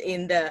helmet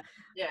in the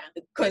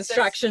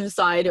construction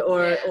side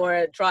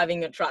or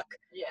driving a truck.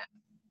 Yeah.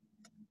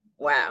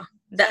 Wow.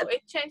 So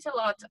it changed a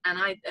lot, and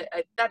I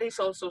that is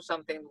also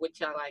something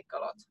which I like a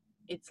lot.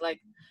 It's like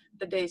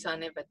the days are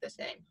never the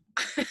same.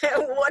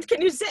 What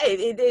can you say?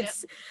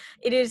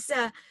 It is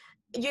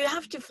you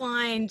have to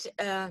find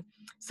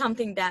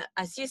something that,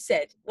 as you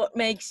said, what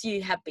makes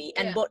you happy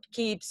and what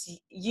keeps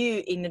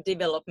you in a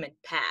development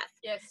path.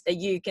 Yes. That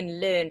you can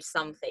learn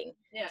something.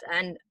 Yeah.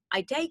 And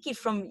I take it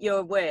from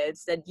your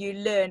words that you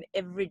learn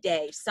every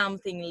day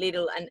something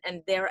little,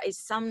 and there is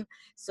some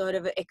sort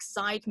of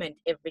excitement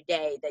every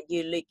day that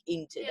you look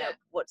into that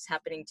what's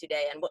happening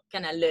today and what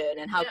can I learn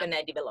and how can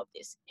I develop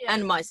this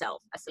and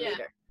myself as a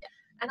leader. Yeah.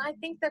 And I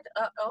think that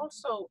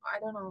also, I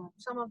don't know,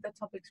 some of the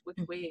topics which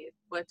we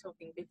were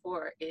talking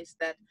before is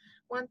that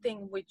one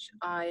thing which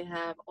I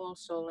have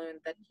also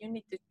learned, that you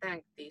need to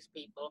thank these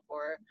people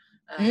for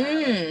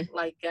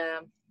like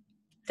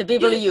the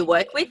people you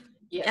work with.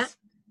 Yes,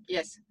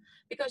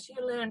 because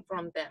you learn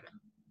from them.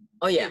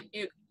 Oh yeah.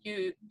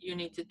 You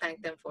need to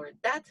thank them for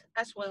that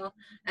as well.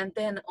 And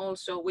then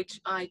also, which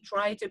I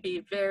try to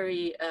be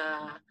very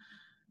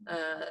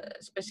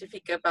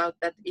specific about,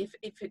 that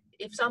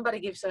if somebody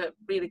gives a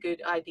really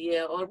good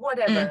idea or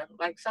whatever,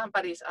 like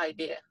somebody's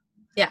idea,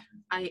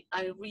 I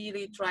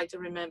really try to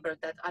remember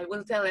that I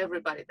will tell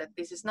everybody that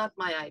this is not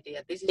my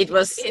idea. It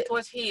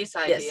was his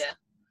idea. Yes.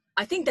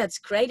 I think that's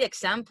great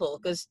example,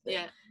 because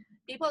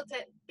people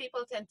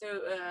tend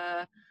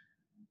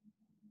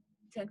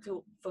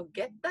to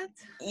forget that.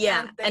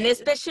 And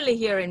especially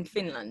here in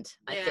Finland,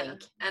 I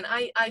think. And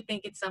I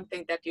think it's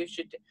something that you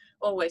should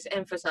always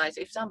emphasize.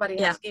 If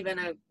somebody has given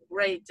a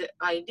great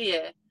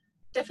idea,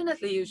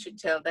 definitely you should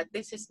tell that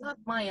this is not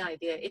my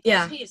idea. It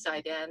was his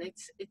idea, and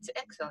it's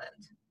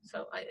excellent.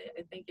 So I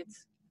think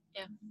it's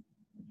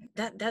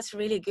that's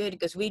really good,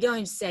 because we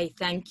don't say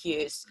thank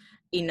yous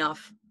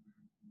enough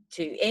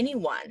to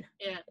anyone.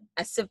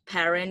 As a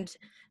parent,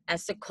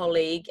 as a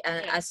colleague,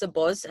 as a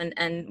boss, and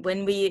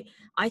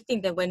I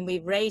think that when we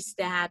raise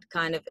that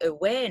kind of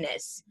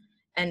awareness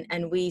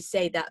and we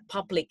say that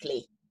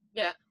publicly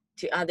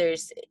to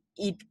others,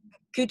 it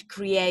could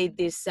create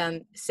this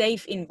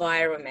safe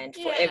environment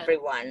for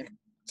everyone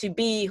to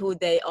be who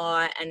they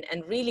are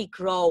and really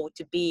grow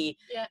to be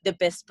the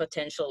best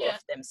potential of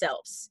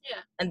themselves.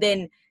 And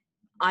then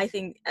I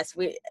think, as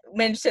we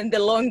mentioned, the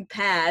long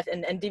path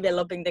and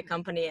developing the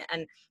company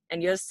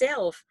and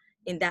yourself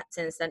in that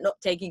sense, that not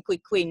taking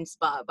quick wins,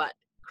 but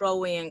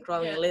growing and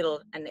growing a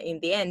little, and in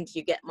the end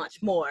you get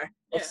much more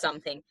of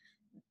something.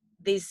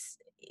 Do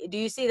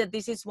you see that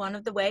this is one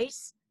of the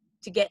ways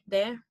to get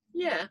there?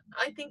 Yeah,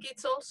 I think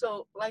it's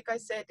also, like I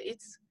said,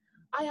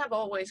 I have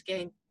always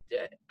gained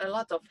a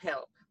lot of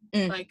help.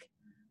 Like,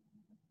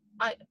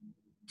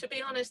 to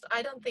be honest,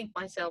 I don't think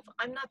myself,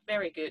 I'm not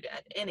very good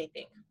at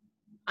anything.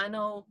 I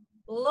know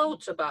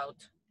loads about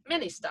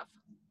many stuff,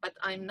 but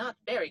I'm not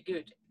very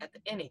good at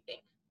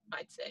anything,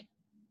 I'd say.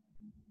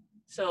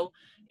 So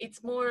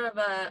it's more of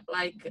a,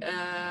 like,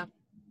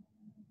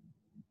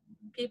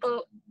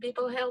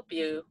 people help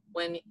you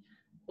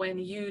when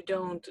you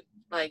don't,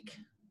 like,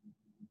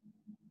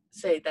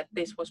 say that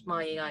this was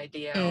my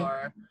idea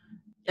or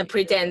and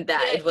pretend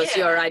that it was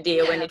your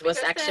idea when it was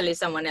actually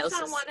someone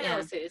else's.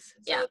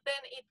 So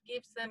then it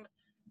gives them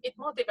it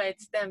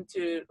motivates them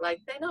to, like,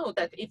 they know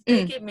that if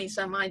they give me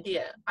some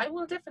idea, I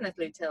will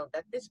definitely tell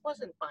that this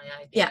wasn't my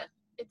idea. Yeah.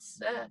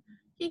 It's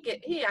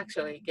he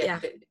actually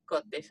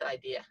got this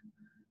idea.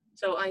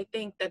 So I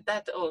think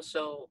that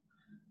also,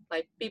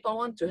 like, people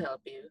want to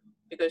help you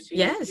because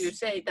you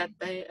say that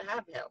they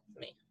have helped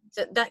me.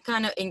 So that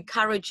kind of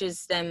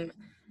encourages them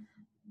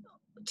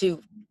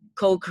to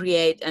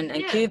co-create and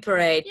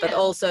cooperate, but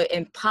also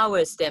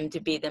empowers them to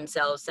be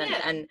themselves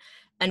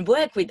and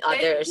work with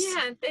others.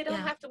 They don't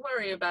have to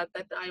worry about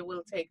that I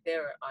will take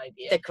their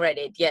idea. The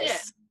credit,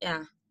 yes.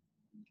 Yeah.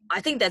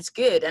 I think that's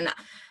good.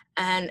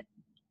 And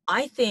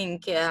I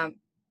think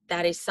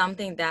that is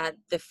something that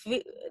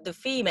the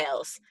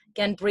females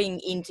can bring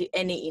into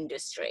any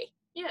industry.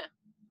 Yeah.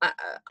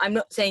 I'm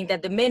not saying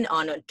that the men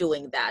are not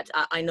doing that.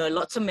 I know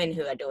lots of men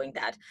who are doing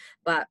that,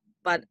 but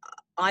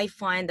I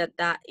find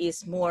that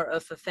is more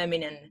of a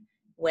feminine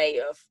way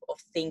of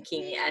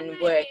thinking and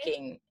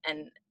working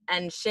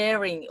and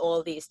sharing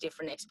all these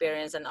different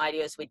experiences and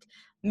ideas with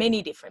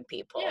many different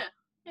people. Yeah,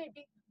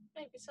 maybe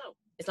so.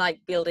 It's like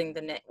building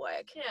the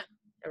network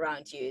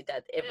around you,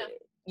 that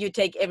you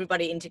take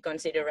everybody into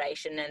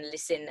consideration and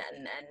listen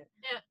and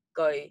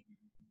go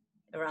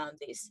around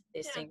these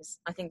things.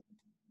 I think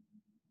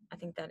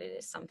that it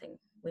is something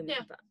women.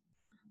 But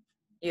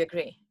you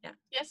agree? Yeah.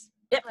 Yes.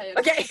 Yeah.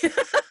 Okay.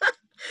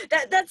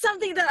 That's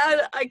something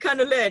that I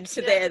kind of learned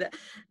today.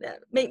 That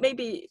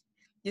maybe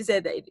you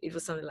said that it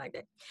was something like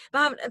that.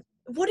 But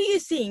what do you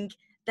think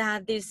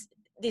that this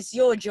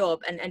your job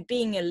and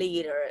being a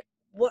leader,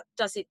 what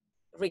does it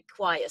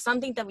require?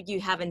 Something that you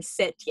haven't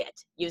said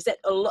yet. You said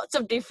a lots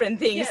of different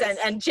things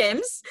and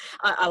gems.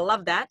 I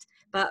love that.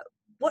 But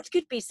what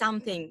could be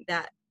something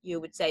that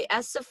you would say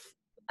as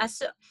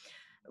a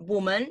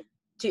woman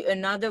to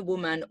another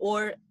woman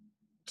or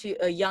to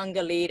a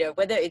younger leader,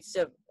 whether it's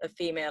a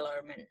female or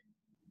a man?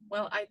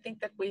 Well, I think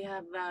that we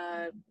have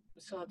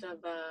sort of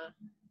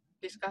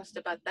discussed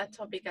about that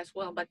topic as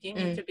well, but you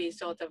need to be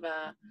sort of,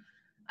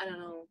 I don't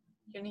know,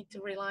 you need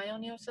to rely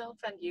on yourself,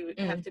 and you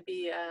have to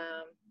be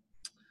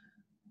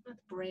not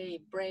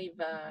brave.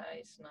 Brave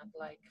is not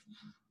like,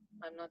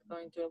 I'm not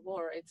going to a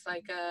war. It's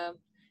like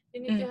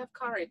you need to have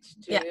courage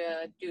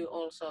to do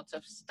all sorts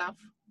of stuff.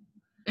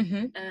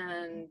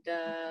 And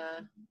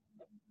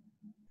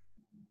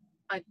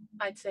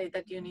I'd say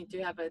that you need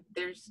to have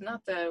there's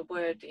not a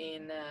word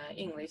in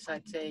English,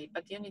 I'd say,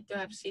 but you need to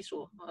have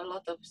Sisu, a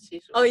lot of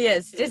Sisu. Oh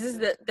yes, this is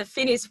the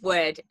Finnish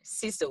word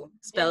Sisu,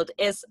 spelled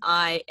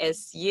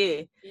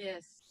SISU.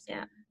 Yes.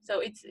 Yeah.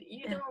 So it's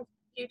you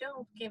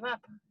don't give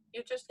up.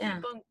 You just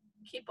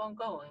keep on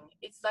going.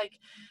 It's like,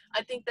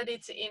 I think that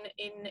it's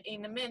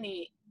in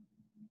many.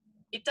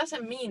 It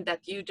doesn't mean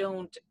that you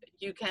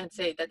can't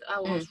say that I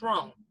was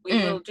wrong. We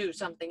will do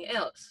something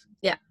else.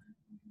 Yeah.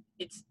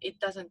 It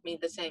doesn't mean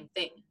the same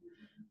thing,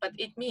 but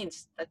it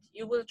means that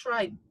you will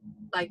try,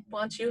 like,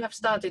 once you have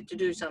started to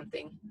do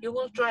something, you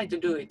will try to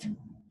do it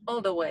all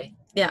the way.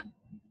 Yeah.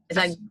 It's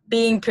like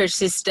being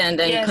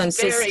persistent and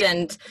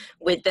consistent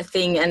with the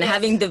thing and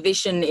having the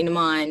vision in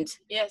mind.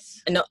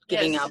 Yes. And not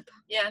giving up.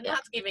 Yeah,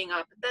 not giving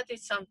up. That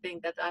is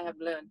something that I have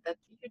learned, that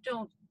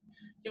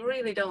you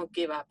really don't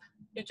give up.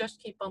 You just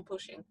keep on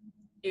pushing.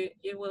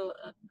 You will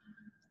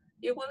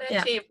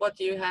achieve what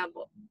you have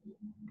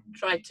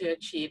tried to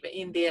achieve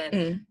in the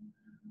end.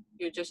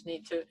 You just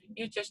need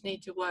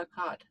to work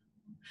hard.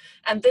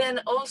 And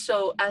then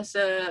also, as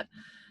a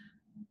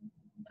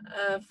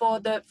for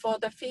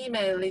the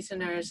female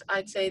listeners,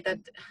 I'd say that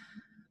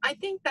I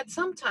think that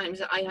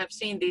sometimes I have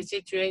seen these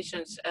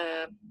situations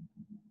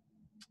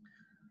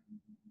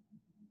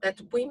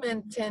that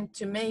women tend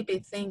to maybe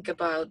think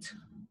about,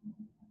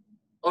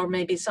 or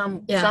maybe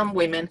some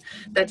women,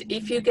 that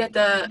if you get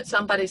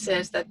somebody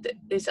says that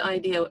this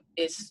idea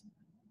is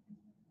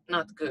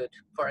not good,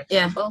 for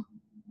example,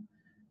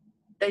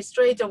 they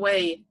straight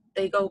away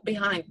go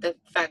behind the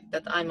fact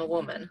that I'm a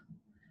woman.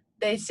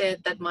 They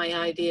said that my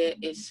idea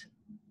is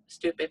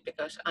stupid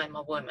because I'm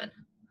a woman.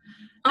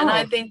 And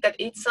I think that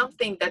it's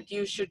something that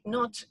you should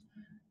not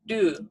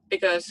do,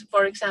 because,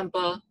 for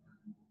example,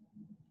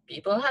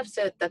 people have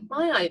said that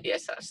my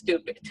ideas are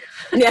stupid.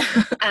 Yeah.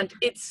 And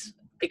it's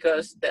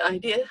because the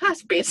idea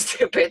has been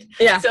stupid.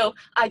 Yeah. So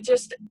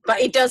but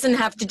it doesn't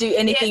have to do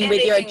anything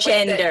with your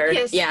gender.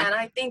 And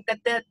I think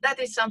that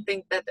is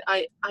something that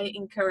I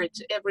encourage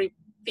every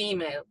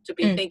female to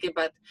be thinking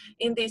about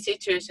in these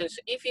situations.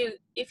 If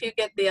you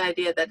get the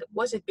idea that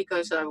was it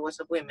because I was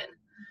a woman,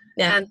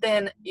 and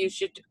then you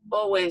should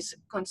always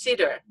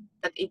consider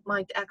that it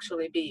might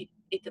actually be,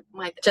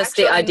 just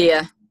the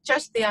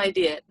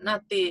idea,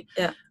 not the.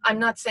 I'm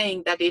not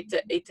saying that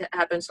it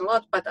happens a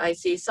lot, but I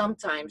see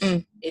sometimes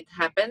it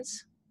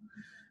happens,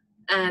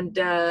 and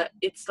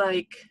it's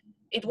like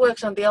it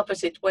works on the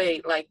opposite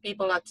way. Like,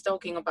 people are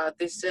talking about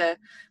this,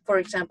 for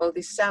example,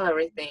 this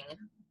salary thing.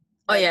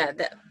 Oh yeah,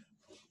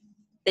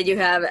 that you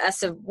have,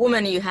 as a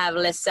woman, you have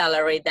less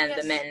salary than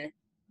the men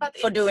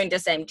for doing the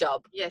same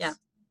job. Yes. Yeah.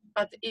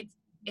 But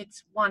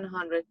it's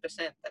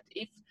 100% that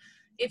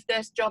if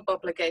there's job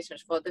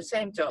applications for the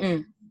same job,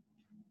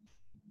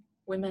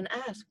 women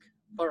ask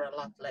for a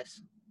lot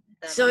less.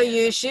 that. So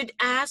you should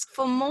ask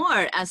for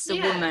more as a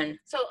woman.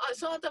 So I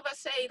sort of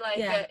say like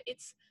Yeah.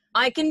 it's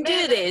I can do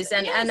men, this,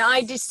 and I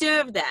yes.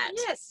 deserve that.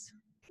 yes,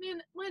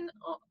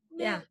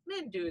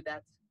 men do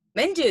that.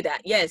 Men do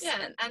that, yes.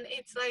 Yeah, and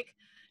it's like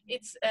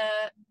it's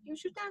you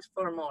should ask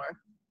for more.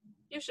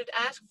 You should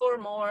ask for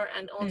more,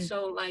 and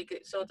also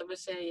like sort of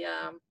say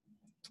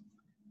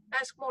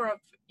ask more of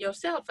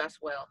yourself as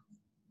well.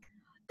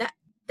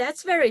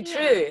 That's very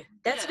true.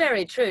 That's Yeah.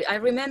 very true. I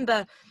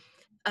remember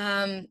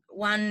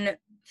one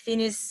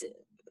Finnish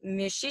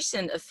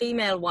musician, a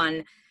female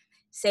one,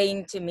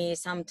 saying to me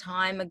some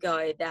time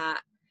ago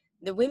that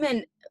the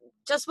women,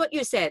 just what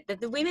you said, that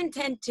the women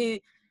tend to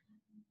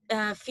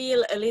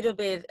feel a little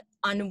bit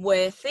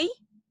unworthy.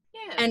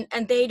 Yeah.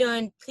 And they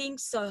don't think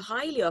so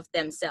highly of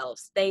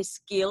themselves, their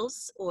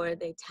skills or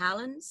their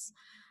talents,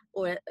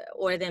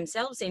 or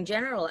themselves in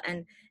general,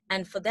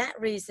 and for that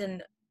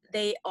reason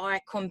they are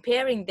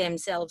comparing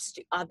themselves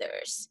to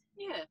others.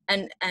 Yeah.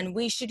 And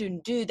we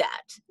shouldn't do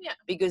that. Yeah.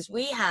 Because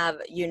we have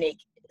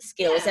unique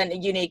skills and a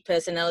unique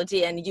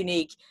personality and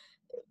unique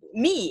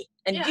me,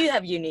 and you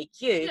have unique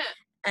you.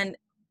 Yeah.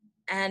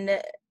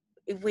 And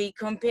if we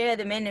compare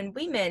the men and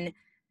women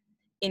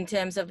in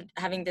terms of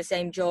having the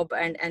same job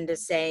and the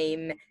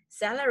same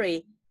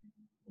salary,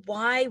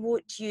 why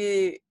would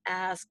you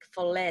ask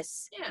for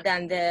less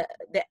than the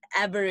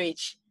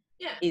average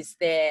is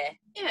there?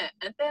 Yeah,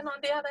 and then on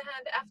the other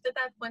hand, after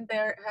that, when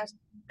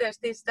there's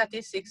these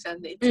statistics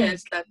and it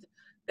says that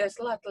there's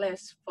a lot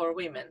less for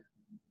women,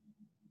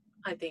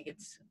 I think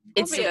it's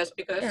obvious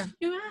because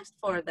you asked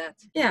for that.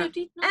 Yeah, you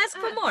did not ask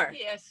for more.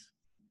 Yes,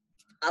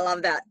 I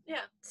love that.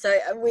 Yeah. So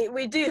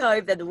we do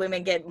hope that the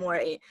women get more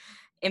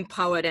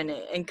empowered and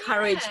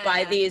encouraged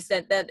by this,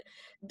 that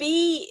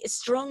be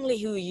strongly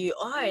who you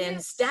are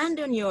and stand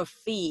on your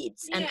feet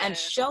and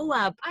show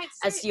up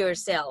as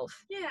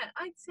yourself. Yeah,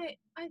 I'd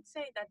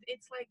say that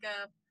it's like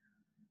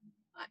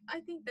I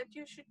think that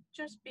you should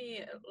just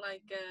be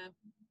like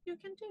you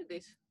can do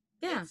this.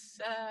 Yeah. It's,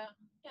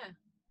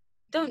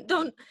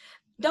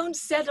 Don't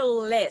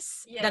settle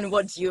less than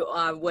what you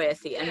are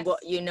worthy and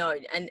what you know,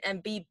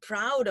 and be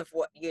proud of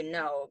what you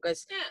know,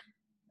 because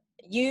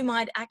you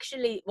might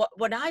actually,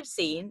 what I've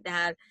seen,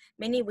 that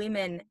many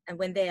women,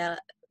 when they are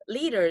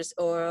leaders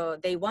or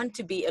they want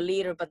to be a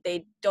leader but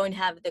they don't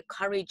have the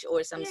courage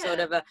or some sort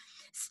of a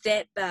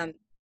step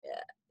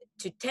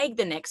to take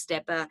the next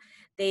step,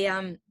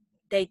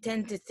 they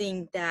tend to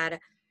think that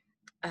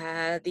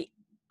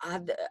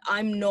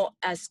I'm not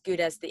as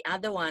good as the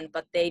other one,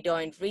 but they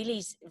don't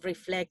really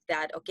reflect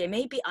that, okay,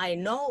 maybe I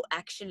know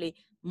actually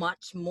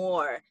much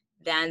more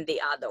than the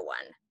other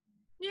one.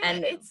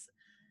 And it's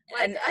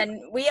like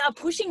and we are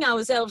pushing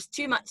ourselves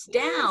too much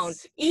down,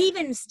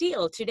 even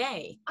still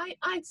today.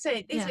 I'd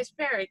say this is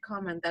very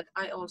common that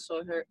I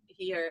also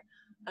hear.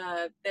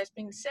 There's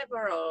been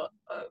several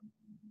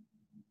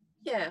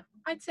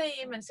I'd say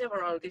even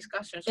several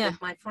discussions with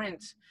my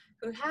friends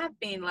who have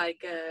been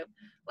like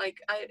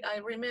I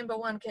remember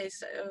one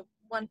case,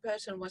 one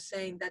person was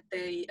saying that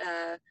they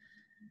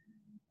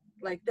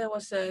like there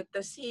was the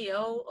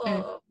CEO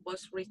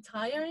was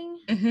retiring,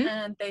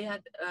 and they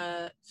had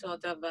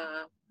sort of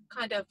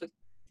kind of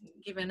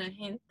given a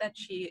hint that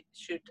she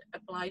should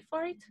apply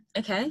for it.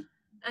 Okay.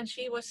 And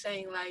she was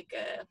saying like,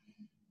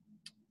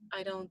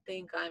 I don't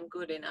think I'm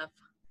good enough.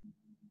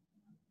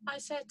 I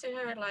said to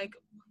her like,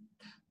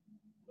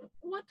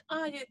 what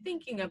are you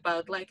thinking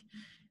about? Like,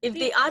 if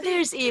the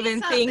others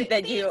even think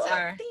that you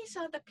are. These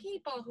are the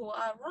people who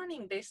are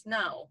running this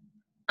now.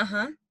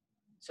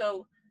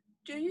 So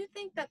do you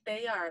think that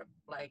they are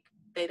like,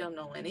 they don't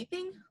know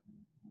anything?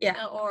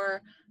 Yeah.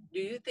 Or do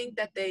you think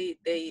that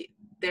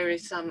there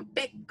is some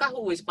Pekka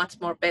who is much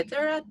more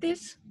better at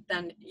this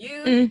than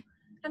you?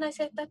 And I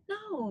said that,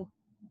 no,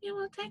 you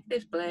will take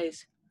this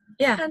place.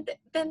 Yeah. And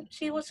then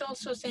she was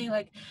also saying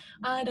like,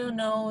 I don't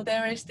know,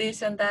 there is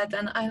this and that.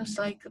 And I was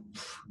like,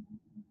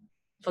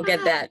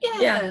 forget that.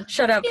 Yeah.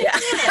 Shut up. Yeah.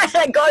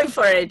 Go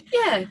for it.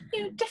 Yeah,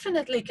 you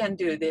definitely can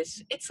do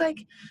this. It's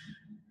like,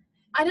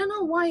 I don't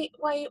know why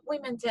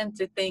women tend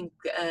to think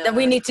that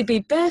we need to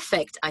be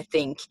perfect, I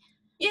think.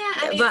 Yeah,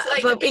 and but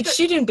it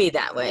shouldn't be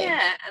that way.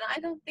 Yeah, and I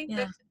don't think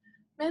that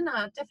men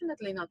are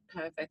definitely not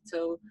perfect.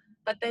 So,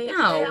 but they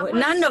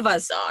none of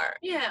us are.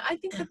 Yeah, I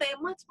think that they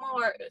are much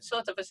more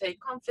sort of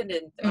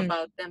confident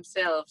about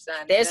themselves.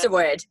 And there's a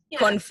word,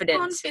 confident.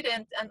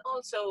 Confident, and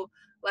also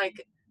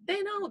like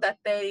they know that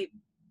they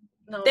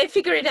know. They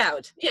figure it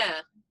out.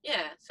 Yeah.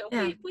 So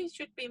we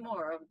should be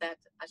more of that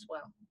as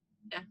well.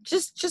 Yeah.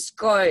 Just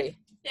go.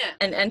 Yeah.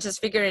 And just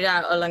figure it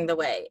out along the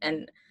way.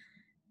 And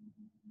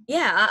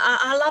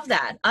I love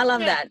that. I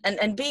love that.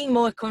 And being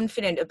more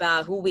confident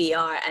about who we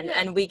are,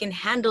 and we can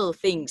handle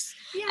things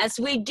as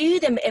we do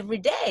them every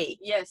day.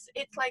 Yes,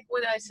 it's like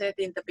what I said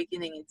in the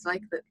beginning. It's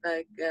like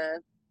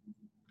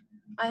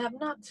I have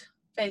not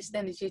faced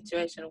any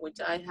situation which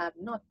I have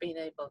not been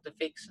able to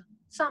fix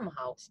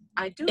somehow.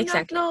 I do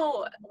not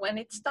know when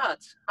it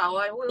starts how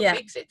I will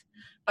fix it,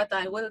 but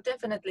I will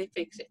definitely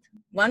fix it.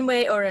 One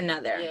way or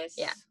another. Yes.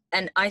 Yeah.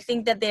 And I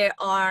think that there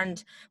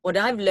aren't, what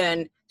I've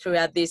learned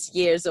throughout these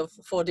years of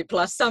 40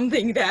 plus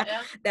something,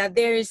 that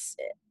there is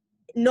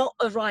not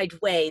a right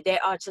way. There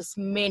are just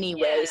many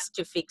ways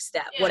to fix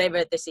that,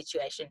 whatever the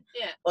situation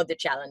or the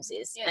challenge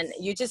is. Yes. And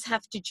you just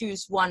have to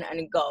choose one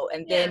and go,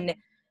 and then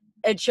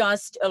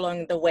adjust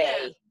along the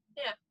way.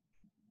 Yeah.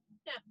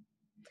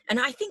 And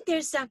I think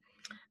there's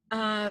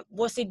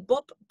was it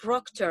Bob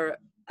Proctor,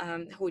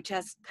 who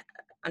just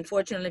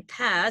unfortunately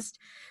passed,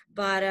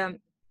 but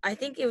I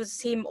think it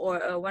was him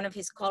or one of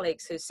his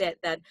colleagues who said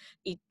that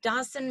it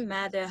doesn't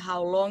matter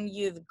how long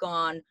you've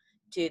gone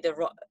to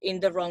in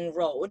the wrong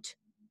road.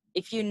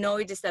 If you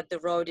notice that the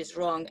road is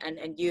wrong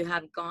and you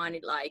have gone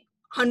like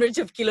hundreds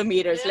of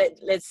kilometers,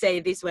 let's say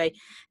this way,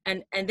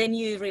 and then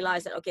you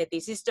realize that, okay,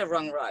 this is the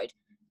wrong road.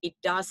 It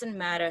doesn't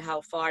matter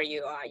how far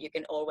you are, you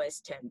can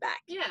always turn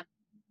back. Yeah.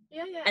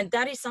 And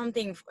that is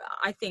something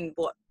I think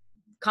what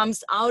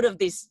comes out of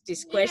this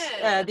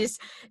question, this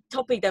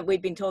topic that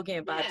we've been talking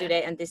about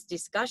today, and this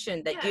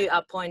discussion that you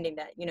are pointing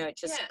that, you know,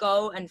 just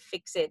go and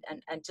fix it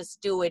and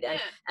just do it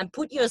and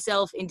put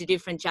yourself into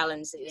different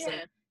challenges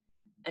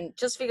and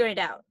just figure it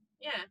out.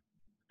 Yeah.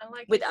 And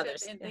like with you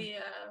others. said,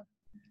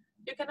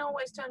 you can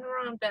always turn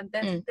around, and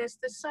there's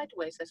the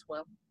sideways as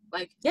well.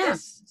 Like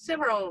there's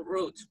several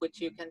routes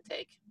which you can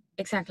take.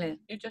 Exactly.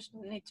 You just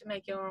need to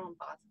make your own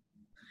path.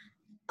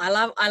 I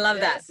love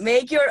that.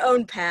 Make your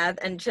own path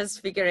and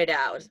just figure it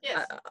out.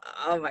 Yes.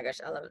 Oh my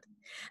gosh, I love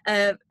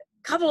it.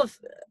 Couple of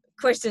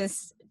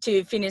questions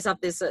to finish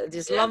up this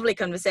lovely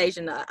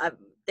conversation.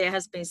 There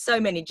has been so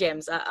many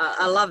gems.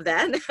 I love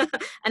that.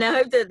 And I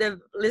hope that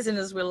the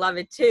listeners will love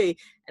it too.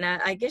 And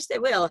I guess they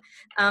will.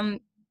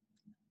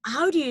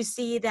 How do you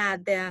see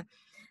that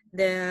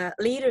the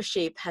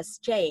leadership has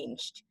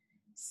changed?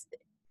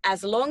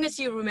 As long as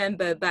you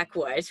remember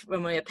backwards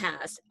from your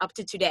past up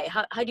to today,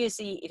 how do you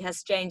see it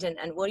has changed,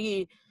 and what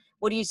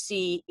do you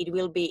see it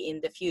will be in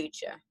the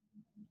future?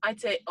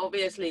 I'd say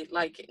obviously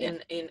like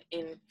in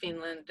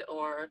Finland,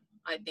 or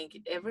I think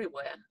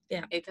everywhere,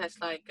 it has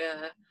like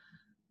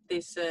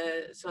this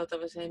sort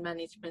of a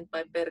management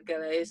by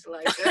perkele is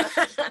like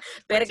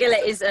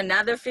perkele is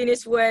another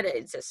Finnish word.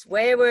 It's a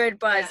swear word,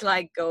 but it's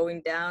like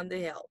going down the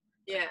hill.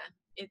 Yeah,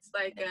 it's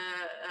like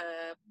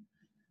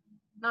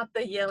not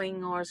the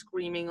yelling or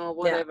screaming or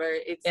whatever.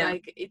 It's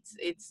like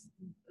it's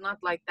not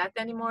like that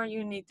anymore.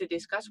 You need to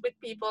discuss with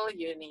people.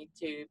 You need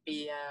to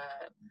be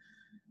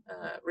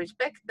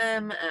respect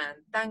them and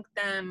thank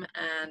them.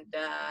 And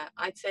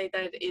I'd say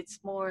that it's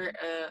more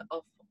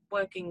of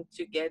working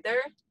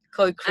together,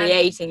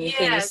 co-creating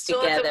things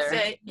together.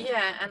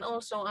 And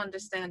also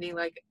understanding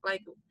like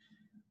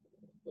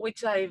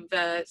which I've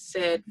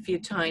said a few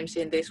times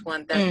in this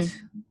one, that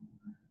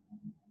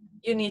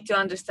you need to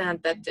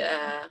understand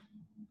that.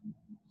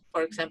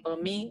 For example,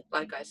 me,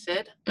 like I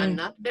said, I'm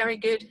not very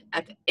good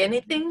at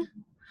anything.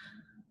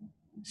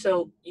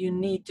 So you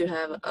need to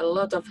have a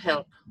lot of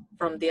help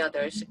from the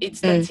others.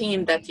 It's the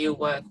team that you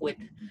work with.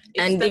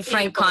 And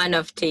different kind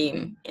of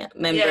team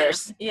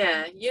members.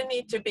 Yeah, you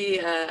need to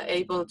be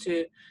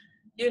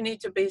you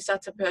need to be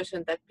such a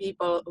person that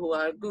people who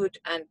are good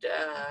and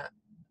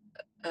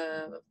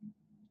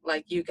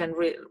like you can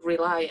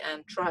rely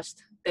and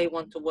trust, they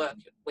want to work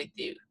with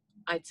you.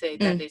 I'd say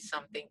that is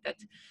something that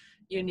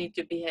you need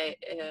to behave,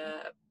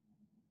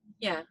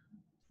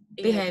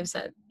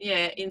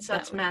 in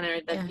such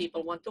manner that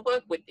people want to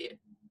work with you.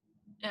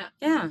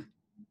 Yeah.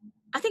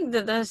 I think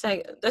that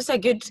those are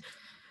good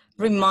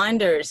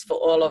reminders for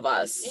all of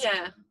us.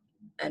 Yeah.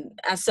 And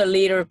as a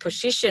leader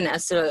position,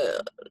 as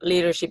a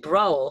leadership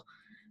role,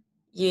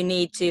 you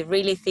need to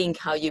really think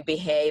how you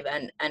behave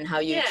and how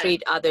you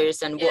treat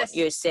others and what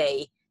you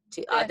say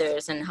to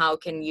others, and how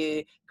can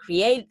you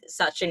create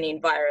such an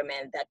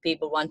environment that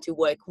people want to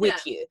work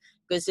with you.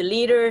 Because a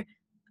leader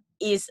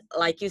is,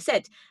 like you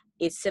said,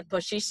 it's a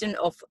position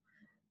of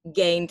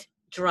gained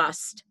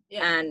trust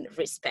and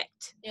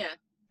respect.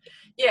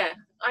 Yeah,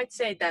 I'd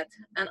say that.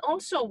 And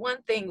also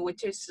one thing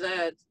which is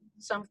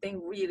something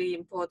really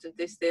important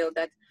is still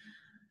that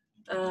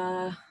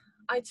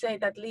I'd say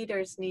that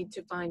leaders need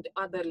to find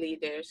other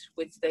leaders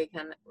which they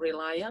can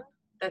rely on.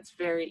 That's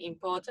very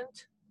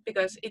important,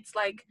 because it's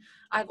like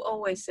I've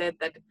always said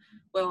that,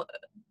 well,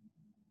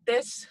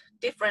 there's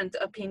different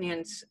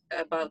opinions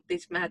about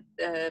this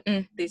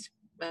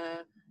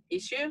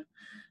issue,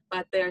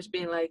 but there's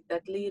been like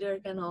that leader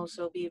can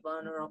also be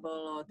vulnerable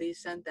or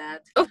this and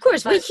that. Of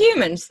course, we're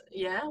humans.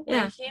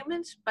 We're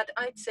humans. But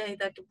I'd say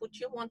that would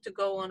you want to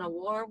go on a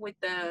war with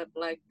the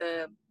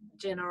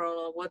general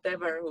or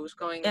whatever who's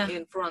going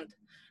in front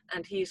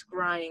and he's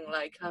crying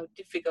like how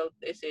difficult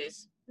this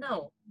is?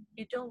 No,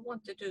 you don't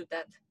want to do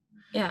that.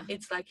 Yeah,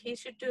 it's like he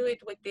should do it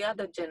with the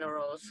other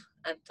generals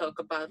and talk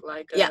about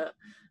like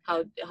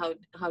how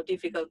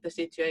difficult the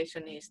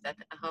situation is, that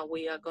how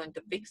we are going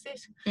to fix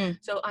this.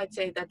 So I'd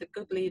say that the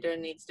good leader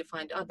needs to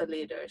find other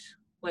leaders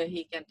where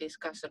he can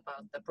discuss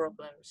about the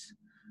problems,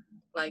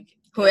 like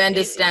who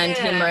understand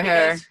him or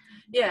her.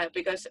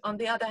 Because on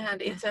the other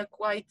hand, it's a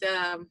quite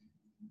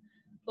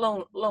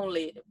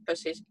lonely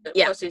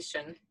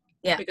position.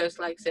 Because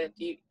like I said,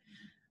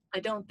 I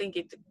don't think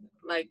it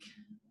like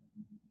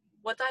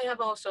what I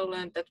have also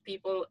learned that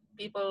people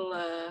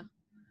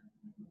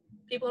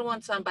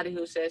want somebody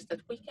who says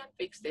that we can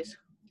fix this.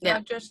 Yeah.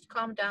 Now just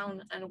calm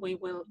down and we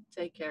will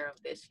take care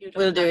of this. You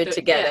don't We'll do have it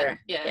together.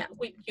 Yeah.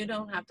 You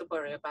don't have to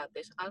worry about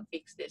this. I'll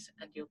fix this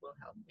and you will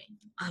help me.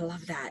 I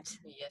love that.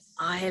 Yes.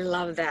 I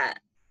love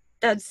that.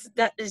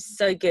 That is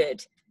so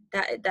good.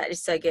 That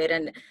is so good,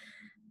 and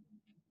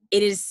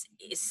it is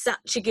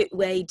such a good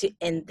way to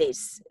end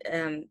this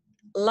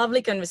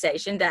lovely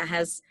conversation that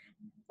has,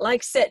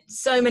 like said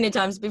so many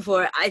times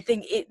before, I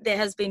think there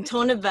has been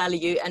ton of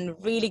value and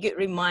really good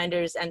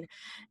reminders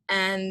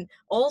and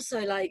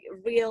also like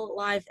real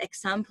life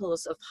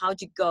examples of how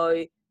to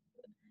go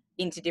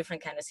into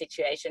different kind of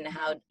situation,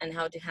 how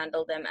to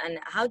handle them, and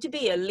how to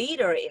be a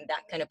leader in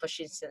that kind of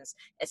positions,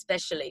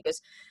 especially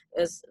because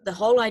the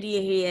whole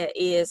idea here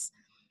is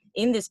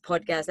in this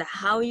podcast that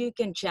how you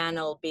can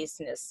channel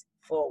business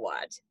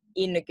forward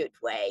in a good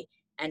way,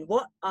 and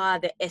what are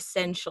the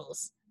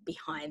essentials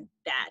behind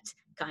that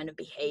kind of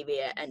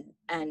behavior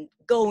and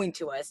going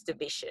towards the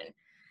vision.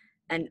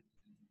 And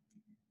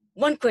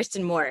one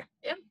question more.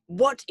 Yeah.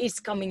 What is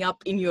coming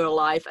up in your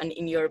life and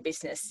in your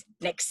business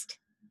next?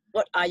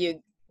 What are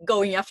you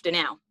going after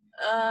now?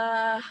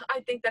 I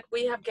think that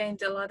we have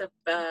gained a lot of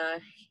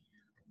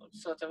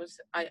sort of,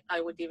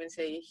 I would even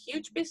say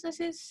huge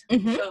businesses.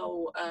 Mhm.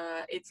 So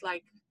it's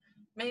like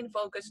main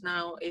focus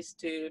now is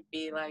to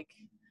be like,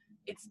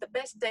 it's the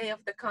best day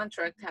of the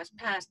contract has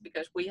passed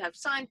because we have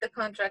signed the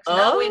contracts.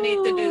 Now we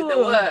need to do the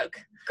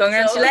work.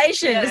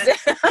 Congratulations.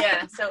 So,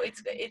 yeah, so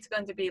it's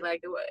going to be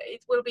like,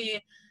 it will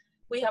be,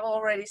 we have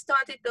already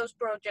started those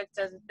projects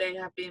and they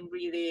have been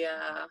really,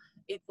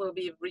 it will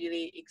be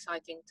really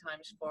exciting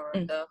times for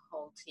the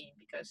whole team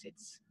because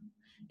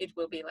it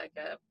will be like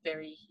a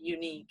very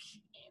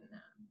unique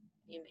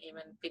in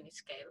even Finnish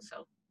scale.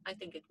 So I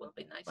think it will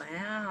be nice.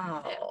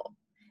 Wow. Yeah.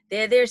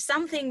 There's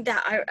something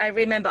that I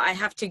remember. I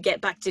have to get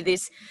back to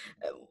this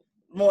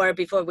more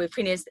before we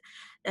finish.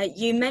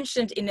 You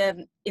mentioned in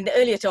the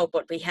earlier talk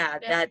what we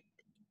had that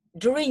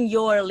during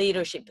your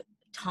leadership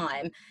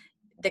time,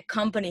 the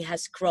company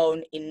has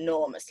grown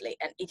enormously,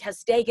 and it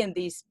has taken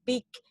these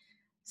big,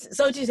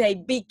 so to say,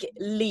 big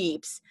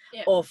leaps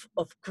of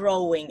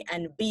growing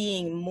and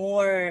being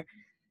more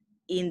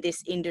in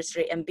this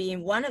industry and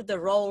being one of the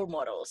role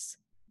models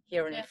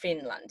here in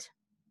Finland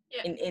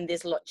in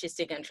this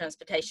logistic and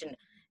transportation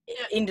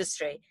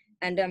industry.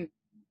 And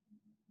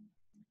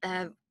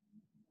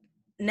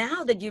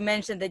now that you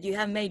mentioned that you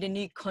have made a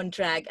new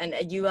contract and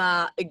you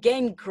are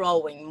again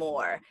growing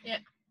more,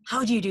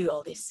 how do you do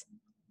all this?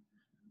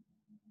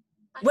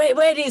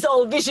 Where these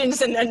all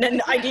visions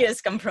and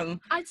ideas come from?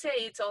 I'd say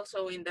it's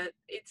also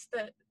it's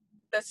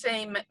the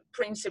same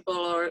principle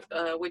or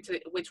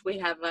which we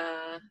have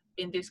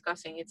been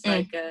discussing. It's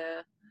like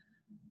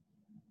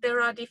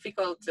there are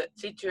difficult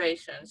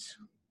situations,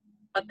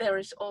 but there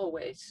is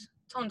always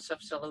tons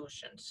of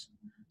solutions.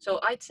 So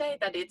I'd say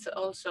that it's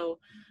also,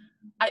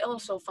 I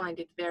also find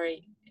it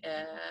very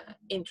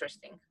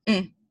interesting.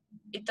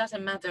 It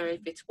doesn't matter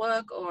if it's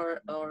work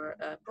or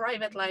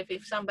private life.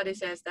 If somebody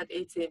says that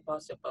it's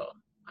impossible,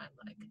 I'm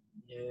like,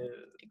 no.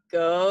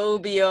 Go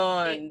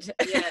beyond.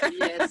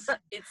 Yes.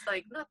 It's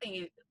like nothing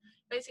is,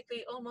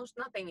 basically almost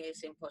nothing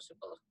is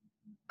impossible.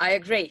 I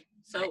agree.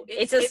 So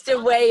it's just a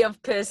way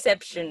of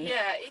perception.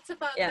 Yeah, it's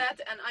about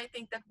that, and I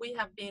think that we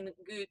have been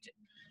good.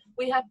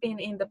 We have been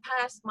in the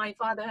past. My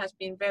father has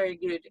been very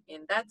good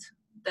in that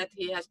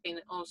he has been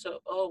also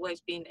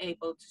always been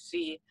able to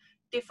see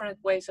different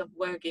ways of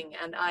working,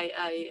 and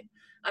I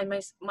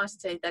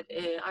must say that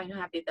I'm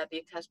happy that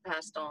it has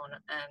passed on,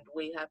 and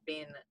we have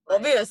been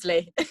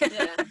obviously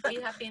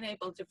we have been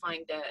able to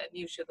find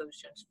new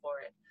solutions for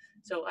it.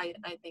 So I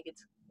think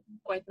it's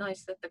quite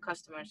nice that the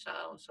customers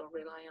are also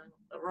relying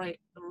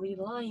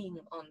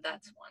on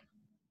that one.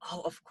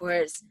 Oh, of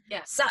course.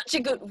 Yeah. Such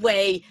a good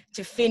way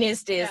to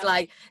finish this,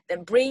 like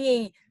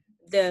bringing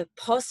the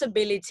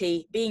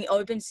possibility, being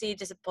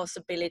open-seated to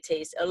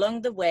possibilities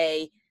along the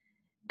way,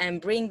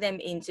 and bring them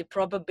into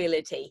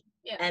probability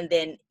and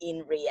then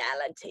in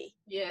reality.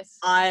 Yes.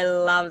 I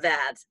love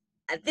that.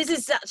 And this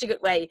is such a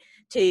good way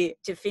to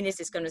finish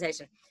this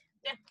conversation.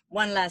 Yeah.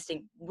 One last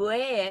thing,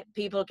 where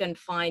people can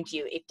find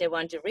you if they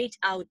want to reach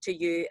out to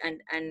you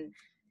and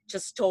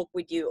just talk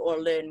with you or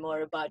learn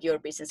more about your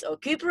business or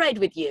cooperate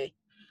with you.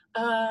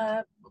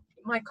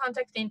 My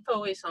contact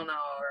info is on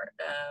our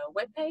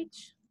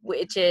webpage,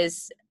 which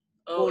is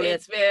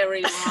it's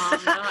very long.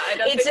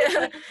 It's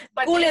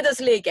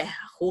Kuljetusliike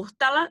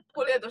Huhtala.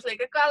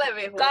 Kuljetusliike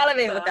Kalevi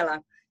Huhtala.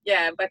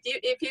 Yeah, but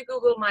if you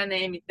Google my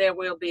name, there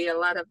will be a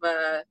lot of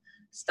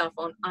stuff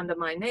under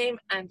my name,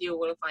 and you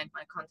will find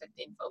my contact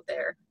info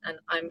there. And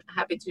I'm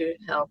happy to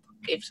help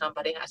if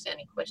somebody has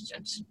any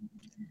questions.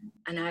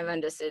 And I've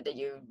understood that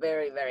you're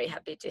very, very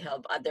happy to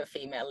help other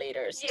female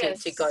leaders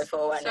to go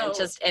forward and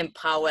just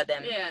empower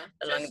them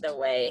along the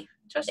way.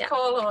 Just Yeah.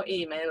 call or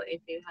email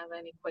if you have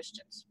any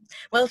questions.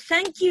 Well,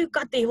 thank you,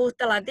 Kati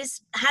Huhtala.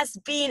 This has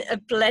been a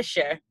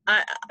pleasure.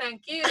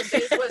 Thank you.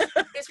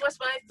 This was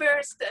my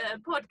first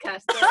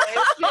podcast.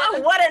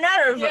 What an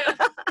honor! Yeah,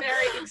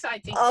 very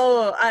exciting.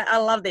 Oh, I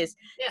love this.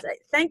 Yeah. So,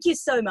 thank you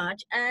so much.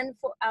 And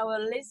for our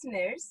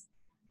listeners,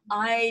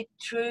 I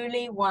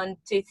truly want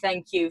to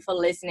thank you for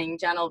listening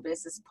Channel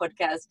Business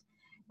Podcast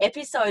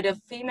episode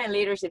of Female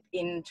Leadership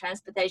in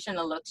Transportation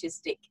and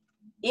Logistic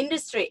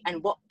Industry,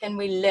 and what can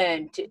we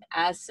learn to,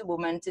 as a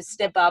woman, to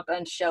step up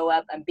and show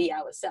up and be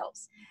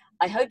ourselves.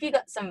 I hope you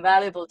got some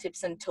valuable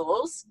tips and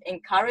tools,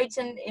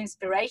 encouragement and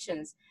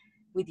inspirations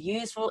with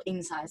useful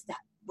insights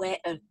that were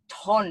a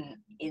ton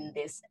in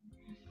this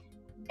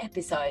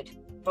episode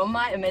from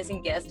my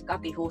amazing guest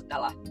Kati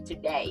Huhtala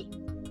today.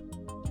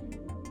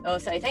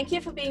 Also, thank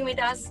you for being with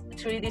us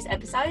through this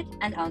episode,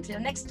 and until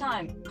next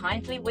time,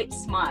 kindly with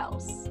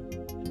smiles.